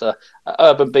Doncaster,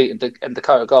 Urban Beat and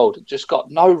Dakota Gold. Just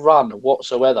got no run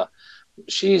whatsoever.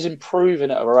 She is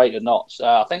improving at a rate of knots.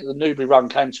 I think the Newbury run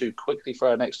came too quickly for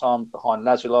her next time behind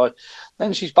Lazuli.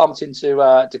 Then she's bumped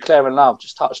into Declaring Love,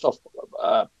 just touched off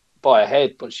by a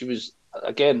head, but she was,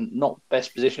 again, not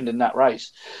best positioned in that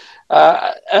race.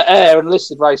 Air and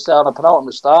listed race on a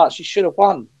penultimate start, she should have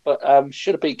won, but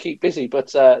should have beat Keep Busy.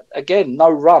 But again, no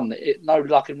run, no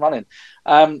luck in running.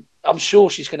 I'm sure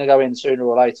she's going to go in sooner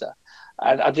or later.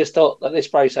 And I just thought that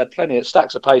this race had plenty of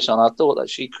stacks of pace on. I thought that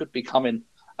she could be coming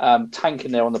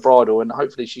tanking there on the bridle, and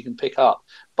hopefully she can pick up.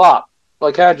 But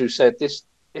like Andrew said,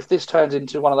 if this turns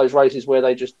into one of those races where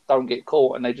they just don't get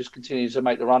caught and they just continue to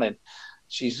make the run in,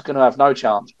 she's going to have no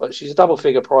chance. But she's a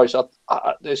double-figure price.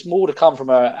 There's more to come from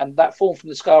her, and that form from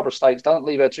the Scarborough Stakes doesn't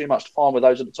leave her too much to find with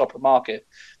those at the top of the market.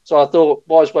 So I thought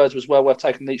Wise Words was well worth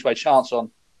taking an each-way chance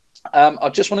on. I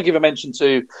just want to give a mention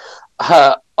to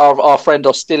our friend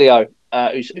Ostilio,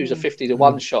 who's a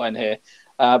 50-1 shot in here.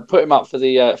 Put him up for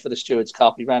the Stewards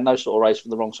Cup. He ran no sort of race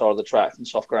from the wrong side of the track and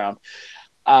soft ground.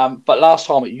 But last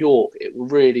time at York, it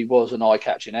really was an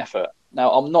eye-catching effort.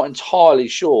 Now, I'm not entirely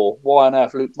sure why on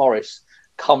earth Luke Morris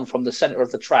come from the centre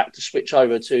of the track to switch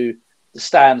over to the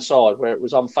stand side where it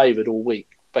was unfavoured all week,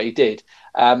 but he did.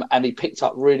 And he picked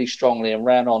up really strongly and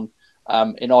ran on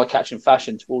in eye-catching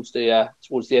fashion towards the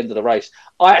end of the race.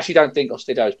 I actually don't think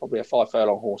Ostilio is probably a 5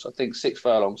 furlong horse. I think 6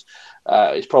 furlongs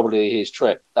is probably his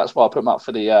trip. That's why I put him up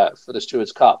for the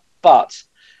Stewards Cup. But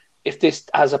if this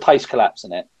has a pace collapse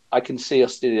in it, I can see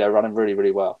Ostilio running really,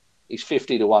 really well. He's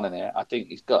 50-1 in there. I think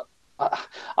he's got.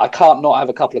 I can't not have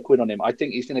a couple of quid on him. I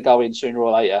think he's going to go in sooner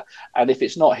or later. And if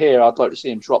it's not here, I'd like to see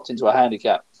him dropped into a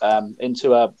handicap, in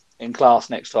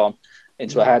class next time,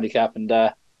 into a handicap. And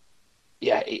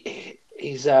he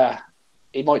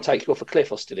might take you off a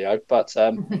cliff, Ostilio, but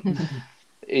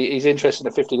he's interested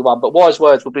at 50-1. But wise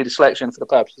words will be the selection for the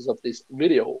purposes of this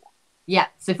video. Yeah,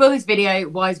 so for this video,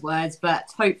 wise words,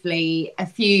 but hopefully a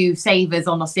few savers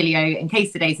on Ostilio in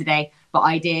case today's a day, but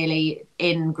ideally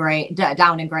in grade,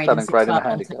 down in grade, in a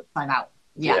handicap. Time out.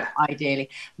 Yeah, ideally.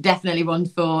 Definitely one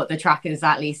for the trackers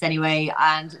at least anyway.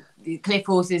 And the cliff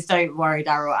horses, don't worry,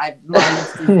 Daryl. My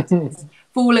list is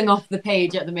falling off the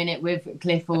page at the minute with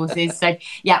cliff horses. So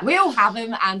yeah, we all have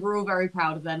them and we're all very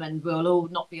proud of them and we'll all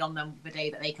not be on them the day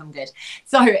that they come good.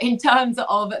 So in terms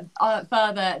of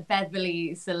further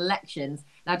Beverley selections,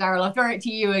 now Daryl, I'll throw it to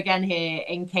you again here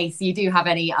in case you do have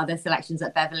any other selections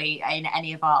at Beverley in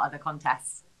any of our other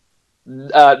contests. No,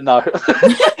 I'm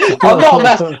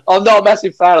not a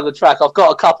massive fan of the track. I've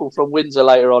got a couple from Windsor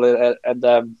later on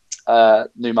and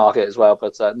Newmarket as well,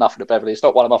 but nothing at Beverley. It's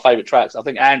not one of my favourite tracks. I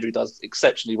think Andrew does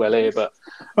exceptionally well here, but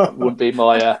wouldn't be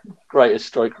my greatest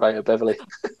stroke rate at Beverley.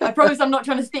 I promise I'm not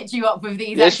trying to stitch you up with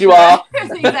these. Yes, you are.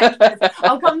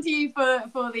 I'll come to you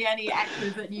for the any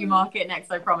extras at Newmarket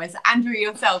next, I promise. Andrew,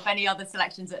 yourself, any other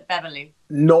selections at Beverley?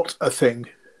 Not a thing.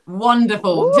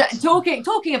 Wonderful.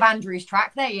 Talking of Andrew's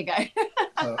track, there you go.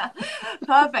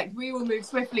 Perfect. We will move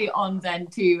swiftly on then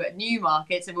to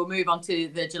Newmarket, and we'll move on to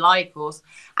the July course.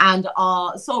 And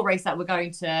our sole race that we're going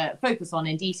to focus on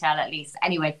in detail, at least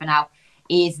anyway for now,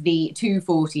 is the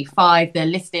 245, the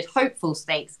listed hopeful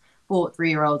stakes for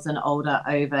 3-year-olds and older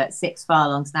over 6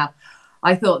 furlongs. Now,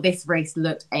 I thought this race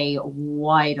looked a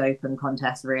wide open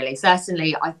contest, really.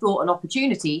 Certainly, I thought an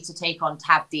opportunity to take on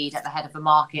Tab Deed at the head of the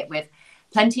market with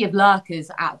plenty of lurkers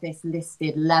at this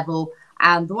listed level.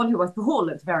 And the one who I thought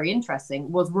looked very interesting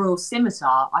was Royal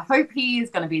Scimitar. I hope he is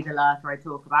going to be the lurker I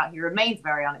talk about. He remains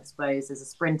very unexposed as a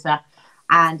sprinter.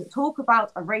 And talk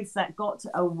about a race that got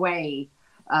away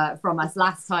from us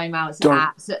last time out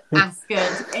at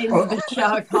Ascot in the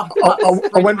Shercar.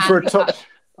 I went for a touch.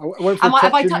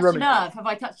 Have I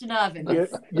touched a nerve in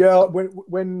this? Yeah.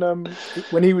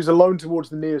 When he was alone towards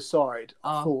the near side,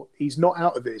 I thought he's not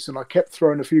out of this, and I kept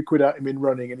throwing a few quid at him in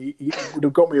running, and he would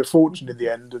have got me a fortune in the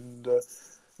end. And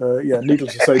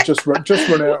needless to say, just run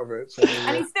out of it. So,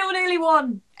 and he still nearly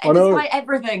won, despite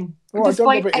everything.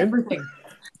 Despite everything.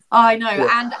 I know,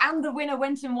 yeah. And the winner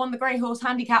went and won the Grey Horse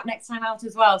Handicap next time out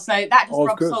as well. So that just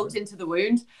rubs salt into the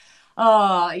wound.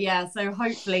 Oh, yeah. So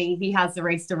hopefully he has the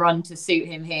race to run to suit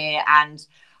him here. And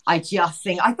I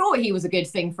thought he was a good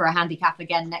thing for a handicap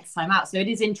again next time out. So it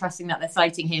is interesting that they're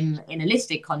citing him in a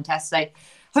listed contest. So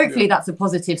hopefully that's a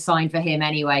positive sign for him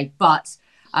anyway. But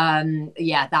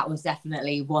that was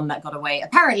definitely one that got away,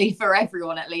 apparently for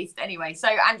everyone at least. Anyway, so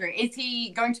Andrew, is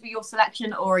he going to be your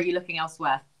selection or are you looking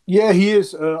elsewhere? Yeah, he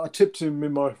is. I tipped him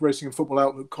in my Racing and Football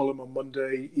Outlook column on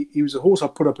Monday. He was a horse I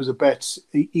put up as a bet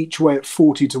each way at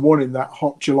 40-1 in that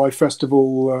hot July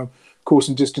Festival course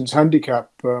and distance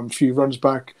handicap a few runs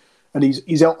back. And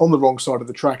he's out on the wrong side of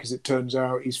the track, as it turns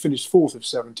out. He's finished 4th of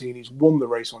 17. He's won the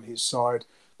race on his side.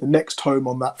 The next home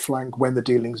on that flank when the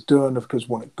dealing's done, of course,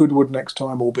 won at Goodwood next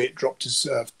time, albeit dropped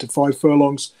to 5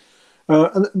 furlongs.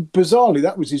 And bizarrely,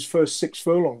 that was his first 6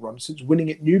 furlong run since winning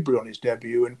at Newbury on his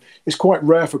debut. And it's quite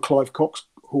rare for Clive Cox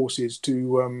horses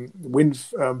to win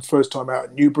first time out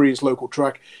at Newbury, his local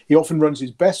track. He often runs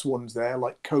his best ones there,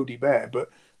 like Cody Bear, but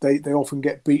they often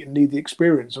get beat and need the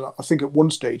experience. And I think at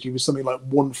one stage he was something like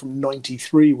 1 from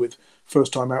 93 with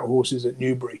first time out horses at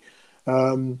Newbury.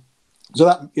 So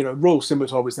that, Royal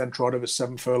Scimitar was then tried over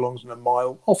 7 furlongs and a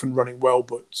mile, often running well,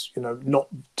 but, not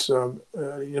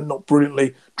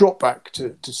brilliantly. Dropped back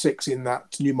to 6 in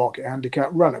that Newmarket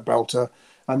handicap, ran at Belter,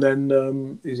 and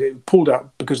then it pulled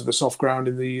out because of the soft ground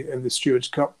in the Stewards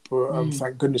Cup.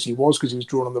 Thank goodness he was, because he was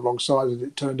drawn on the wrong side, as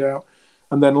it turned out.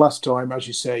 And then last time, as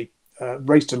you say,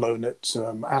 raced alone at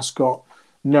Ascot,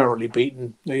 narrowly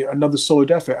beaten. Another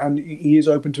solid effort, and he is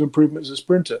open to improvement as a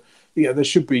sprinter. There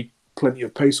should be plenty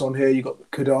of pace on here. You've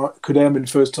got Khaadem in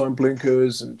first-time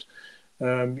blinkers, and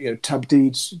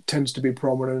Tabdeed tends to be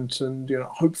prominent, and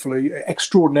hopefully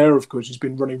Extraordinaire, of course, has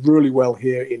been running really well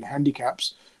here in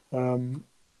handicaps.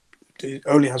 It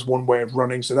only has one way of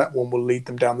running, so that one will lead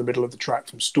them down the middle of the track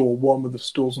from stall 1 with the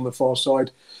stalls on the far side.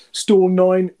 Stall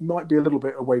 9 might be a little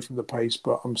bit away from the pace,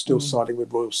 but I'm still siding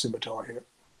with Royal Scimitar here.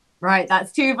 Right,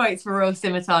 that's 2 votes for Royal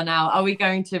Scimitar now. Are we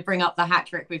going to bring up the hat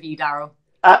trick with you, Daryl?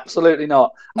 Absolutely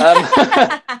not.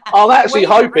 I'm actually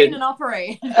hoping.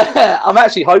 I'm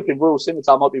actually hoping Royal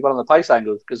Scimitar might be one of the pace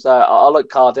angles, because I like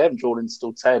Khaadem drawn in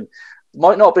stall 10.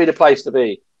 Might not be the place to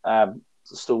be.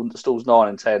 Stalls 9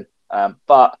 and 10,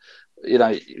 but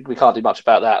we can't do much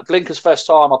about that. Blinkers first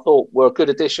time, I thought were a good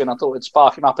addition. I thought it'd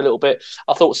spark him up a little bit.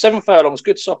 I thought 7 furlongs,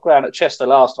 good soft ground at Chester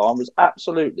last time, was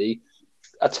absolutely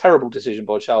a terrible decision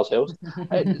by Charles Hills.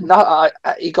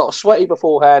 He got sweaty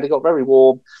beforehand. He got very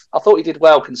warm. I thought he did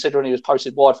well considering he was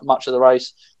posted wide for much of the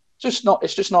race. It's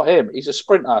just not him. He's a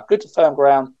sprinter. Good to firm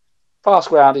ground, fast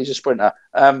ground. He's a sprinter.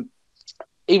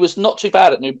 He was not too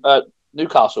bad at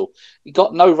Newcastle. He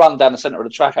got no run down the centre of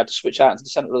the track. Had to switch out into the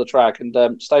centre of the track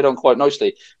and stayed on quite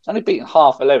nicely. He's only beaten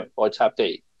half a length by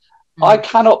Tabdeed. I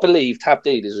cannot believe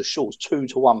Tabdeed is as short as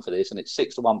 2-1 for this, and it's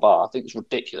 6-1 bar. I think it's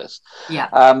ridiculous.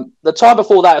 Yeah. The time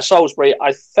before that at Salisbury,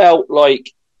 I felt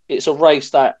like it's a race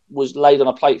that was laid on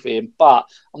a plate for him, but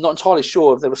I'm not entirely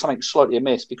sure if there was something slightly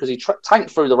amiss, because he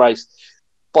tanked through the race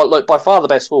by far the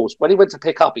best horse. When he went to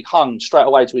pick up, he hung straight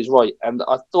away to his right, and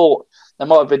I thought there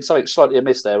might have been something slightly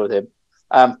amiss there with him.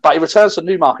 But he returns to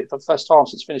Newmarket for the first time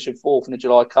since finishing 4th in the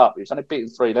July Cup. He was only beaten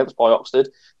 3 lengths by Oxford,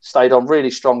 stayed on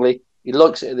really strongly. He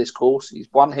likes it at this course. He's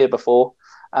won here before.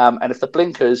 And if the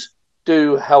blinkers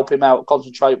do help him out,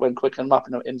 concentrate when quickening him up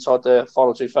inside the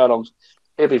final 2 furlongs,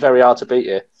 he'll be very hard to beat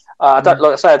here. I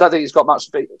don't think he's got much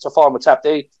to find with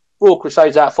Tabdeed. Royal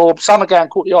Crusade's out form. Summergan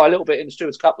caught the eye a little bit in the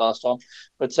Stewards' Cup last time,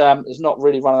 but is not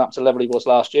really running up to the level he was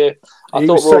last year. He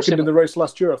was second in the race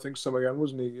last year, I think, Summergan,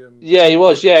 wasn't he? Yeah, he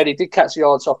was. Yeah, and he did catch the eye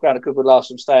on soft ground at Goodwood last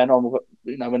time, staying on,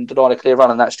 when Daneh clear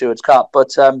run in that Stewards' Cup.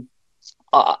 But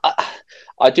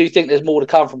I do think there's more to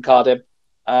come from Khaadem.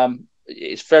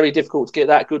 It's very difficult to get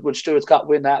that Goodwood Stewards' Cup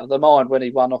win out of the mind when he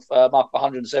won off mark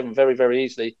 107 very, very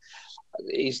easily.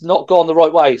 He's not gone the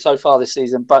right way so far this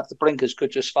season, but the blinkers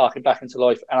could just spark him back into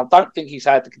life. And I don't think he's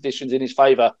had the conditions in his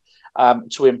favour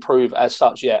to improve as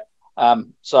such yet.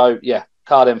 So, yeah,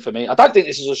 Khaadem for me. I don't think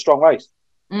this is a strong race.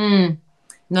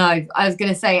 No, I was going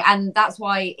to say, and that's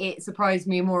why it surprised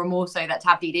me more and more so that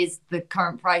Tabdeed is the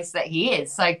current price that he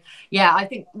is. So, yeah, I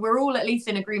think we're all at least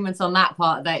in agreement on that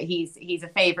part, that he's a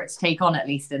favourite to take on, at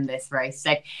least in this race.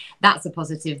 So that's a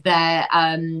positive there.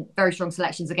 Very strong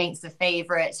selections against the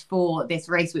favourite for this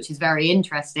race, which is very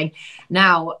interesting.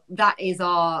 Now, that is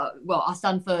our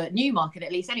stun for Newmarket,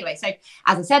 at least anyway. So,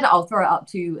 as I said, I'll throw it up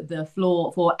to the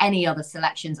floor for any other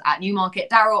selections at Newmarket.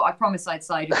 Daryl, I promised I'd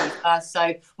side with you first.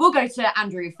 So we'll go to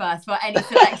Andrew first for any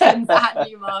selections at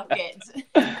Newmarket.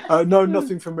 No,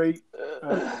 nothing for me.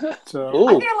 I feel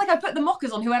like I put the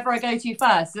mockers on whoever I go to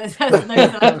first. There's no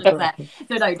selections there.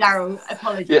 So no, Daryl,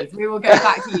 apologies. Yeah. We will go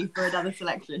back to you for another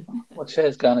selection. My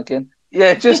chair's going again.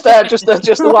 Yeah, just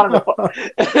the one.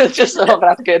 Just I'm gonna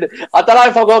have to get. I don't know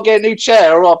if I've got to get a new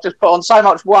chair or I've just put on so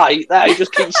much weight that it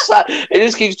just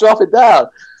keeps dropping down.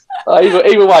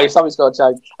 Either way, something's got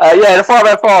to change. The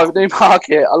 505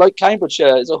 Newmarket. I like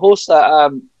Cambridgeshire. It's a horse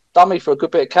that done me for a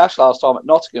good bit of cash last time at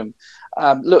Nottingham.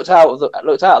 Looked out of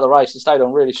the race and stayed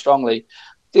on really strongly.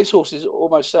 This horse is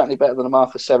almost certainly better than a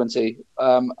mark of 70.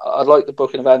 I like the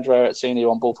booking of Andrea Atzini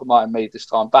on board for Martin Mead this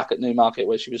time, back at Newmarket,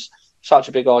 where she was such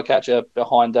a big eye catcher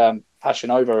behind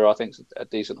Passion Over, who I think is a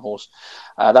decent horse.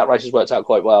 That race has worked out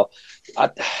quite well.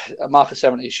 A mark of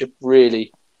 70 should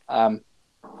really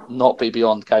not be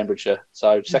beyond Cambridgeshire.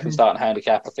 So second start and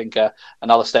handicap, I think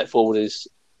another step forward is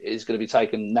going to be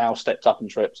taken now, stepped up and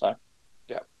tripped. So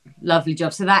yeah, lovely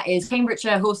job. So that is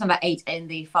Cambridgeshire, horse number 8 in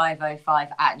the 505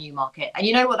 at Newmarket. And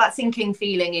you know what that sinking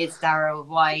feeling is, Daryl,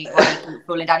 why you keep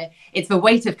falling down? It's the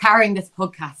weight of carrying this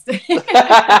podcast.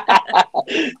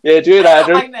 Yeah, do that,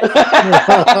 Andrew. I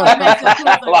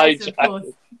meant, of course.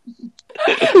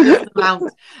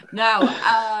 Now,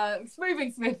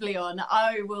 moving swiftly on,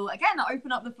 I will again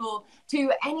open up the floor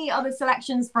to any other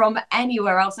selections from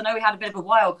anywhere else. I know we had a bit of a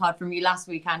wild card from you last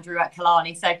week, Andrew, at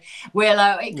Killarney, so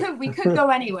we could go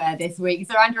anywhere this week.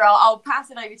 So, Andrew, I'll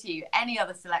pass it over to you. Any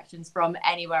other selections from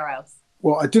anywhere else?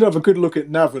 Well, I did have a good look at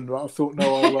Navan, but I thought,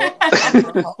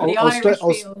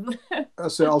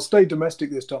 I'll stay domestic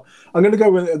this time. I'm going to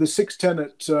go with the 6:10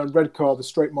 at Redcar, the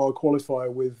straight mile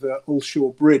qualifier with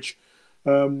Ulshaw Bridge.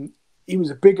 He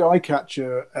was a big eye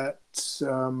catcher at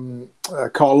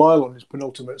Carlisle on his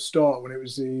penultimate start when it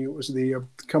was the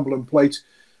Cumberland Plate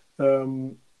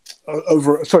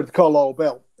the Carlisle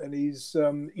Bell, and he's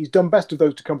done best of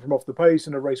those to come from off the pace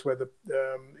in a race where the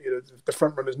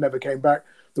front runners never came back.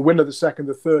 The winner, the second,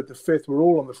 the third, the fifth were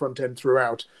all on the front end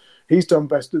throughout. He's done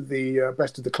best of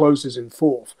the closes in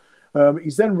fourth.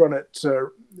 He's then run it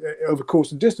over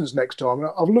course and distance next time. And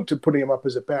I've looked at putting him up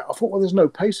as a bet. I thought, well, there's no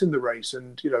pace in the race,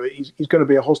 and he's going to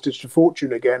be a hostage to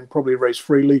fortune again. Probably race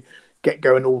freely, get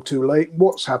going all too late.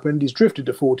 What's happened? He's drifted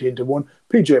to 14-1.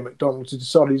 PJ McDonald's has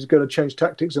decided he's going to change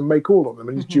tactics and make all of them,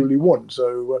 and he's duly won.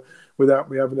 So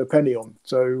without me having a penny on.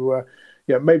 So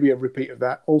maybe a repeat of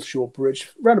that. Ulshaw Bridge,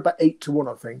 around about 8-1,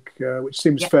 I think, which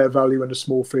seems fair value in a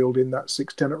small field in that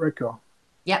 6:10 at Redcar.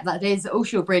 Yep, that is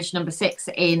Ulshaw Bridge, number 6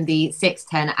 in the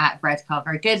 6:10 at Redcar.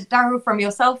 Very good. Daryl, from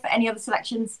yourself, any other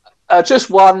selections? Just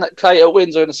one, Kate at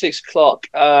Windsor in the 6 o'clock.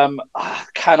 I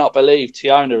cannot believe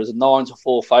Tiona is a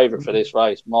 9-4 favourite for this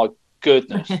race. My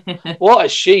goodness. What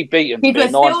has she beaten? People are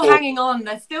still hanging on.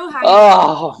 They're still hanging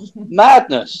on.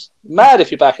 Madness. Mad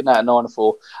if you're backing that at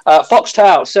 9-4.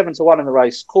 Foxtel, 7-1 in the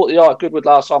race. Caught the eye at Goodwood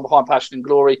last time behind Passion and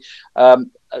Glory.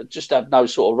 Just had no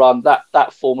sort of run.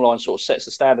 That form line sort of sets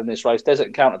the standard in this race. Desert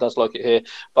Encounter does like it here.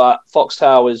 But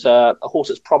Foxtel is a horse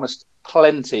that's promised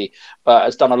plenty, but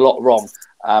has done a lot wrong.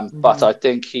 But I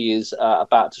think he is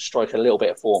about to strike a little bit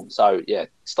of form. So, yeah,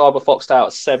 start with Foxtel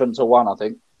at 7-1, I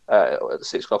think, at the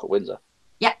 6 o'clock at Windsor.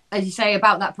 Yeah, as you say,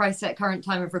 about that price at current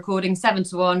time of recording,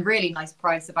 7-1, really nice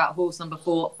price about horse number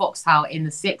 4, Foxtel, in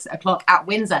the 6 o'clock at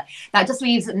Windsor. That just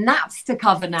leaves naps to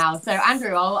cover now. So,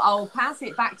 Andrew, I'll pass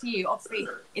it back to you. Obviously,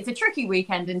 it's a tricky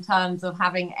weekend in terms of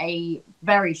having a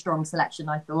very strong selection,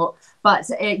 I thought. But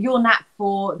your nap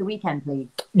for the weekend, please.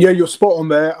 Yeah, you're spot on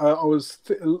there. I was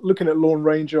looking at Lawn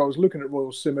Ranger. I was looking at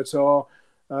Royal Scimitar.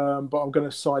 But I'm going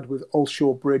to side with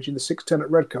Ulshaw Bridge in the 6:10 at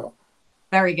Redcar.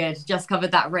 Very good. Just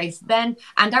covered that race then.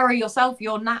 And Daryl, yourself,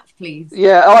 your nap, please.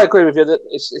 Yeah, I agree with you that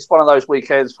it's one of those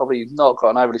weekends, probably not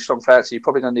got an overly strong fancy. You're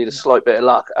probably going to need a slight bit of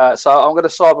luck. So I'm going to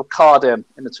side with Khaadem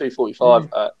in the 2:45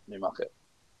 at Newmarket.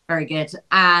 Very good.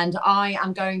 And I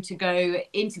am going to go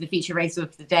into the feature race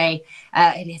of the day.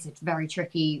 It is a very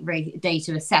tricky day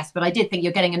to assess, but I did think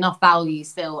you're getting enough value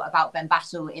still about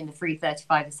Benbatl in the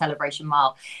 3:35, the Celebration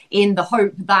Mile, in the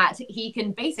hope that he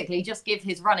can basically just give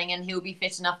his running and he'll be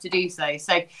fit enough to do so.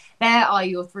 So there are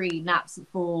your 3 naps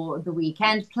for the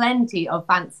weekend. Plenty of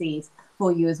fancies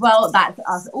for you as well. That's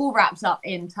us all wrapped up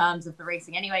in terms of the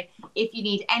racing anyway. If you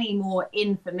need any more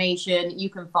information, you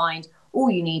can find all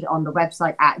you need on the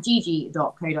website at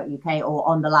GG.CO.UK or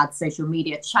on the lads' social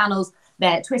media channels.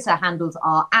 Their Twitter handles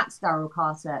are at Daryl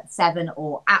Carter 7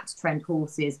 or at Trend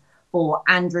Horses for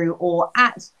Andrew, or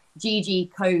at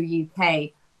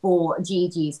GG.CO.UK for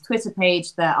GG's Twitter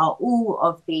page. There are all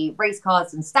of the race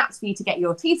cards and stats for you to get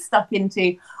your teeth stuck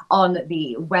into on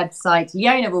the website.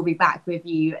 Leonna will be back with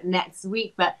you next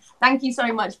week, but thank you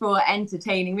so much for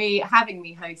entertaining me, having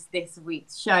me host this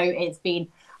week's show. It's been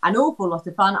an awful lot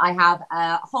of fun. I have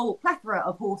a whole plethora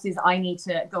of horses I need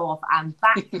to go off and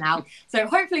back now. So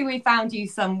hopefully we found you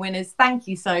some winners. Thank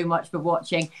you so much for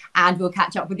watching, and we'll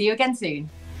catch up with you again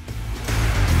soon.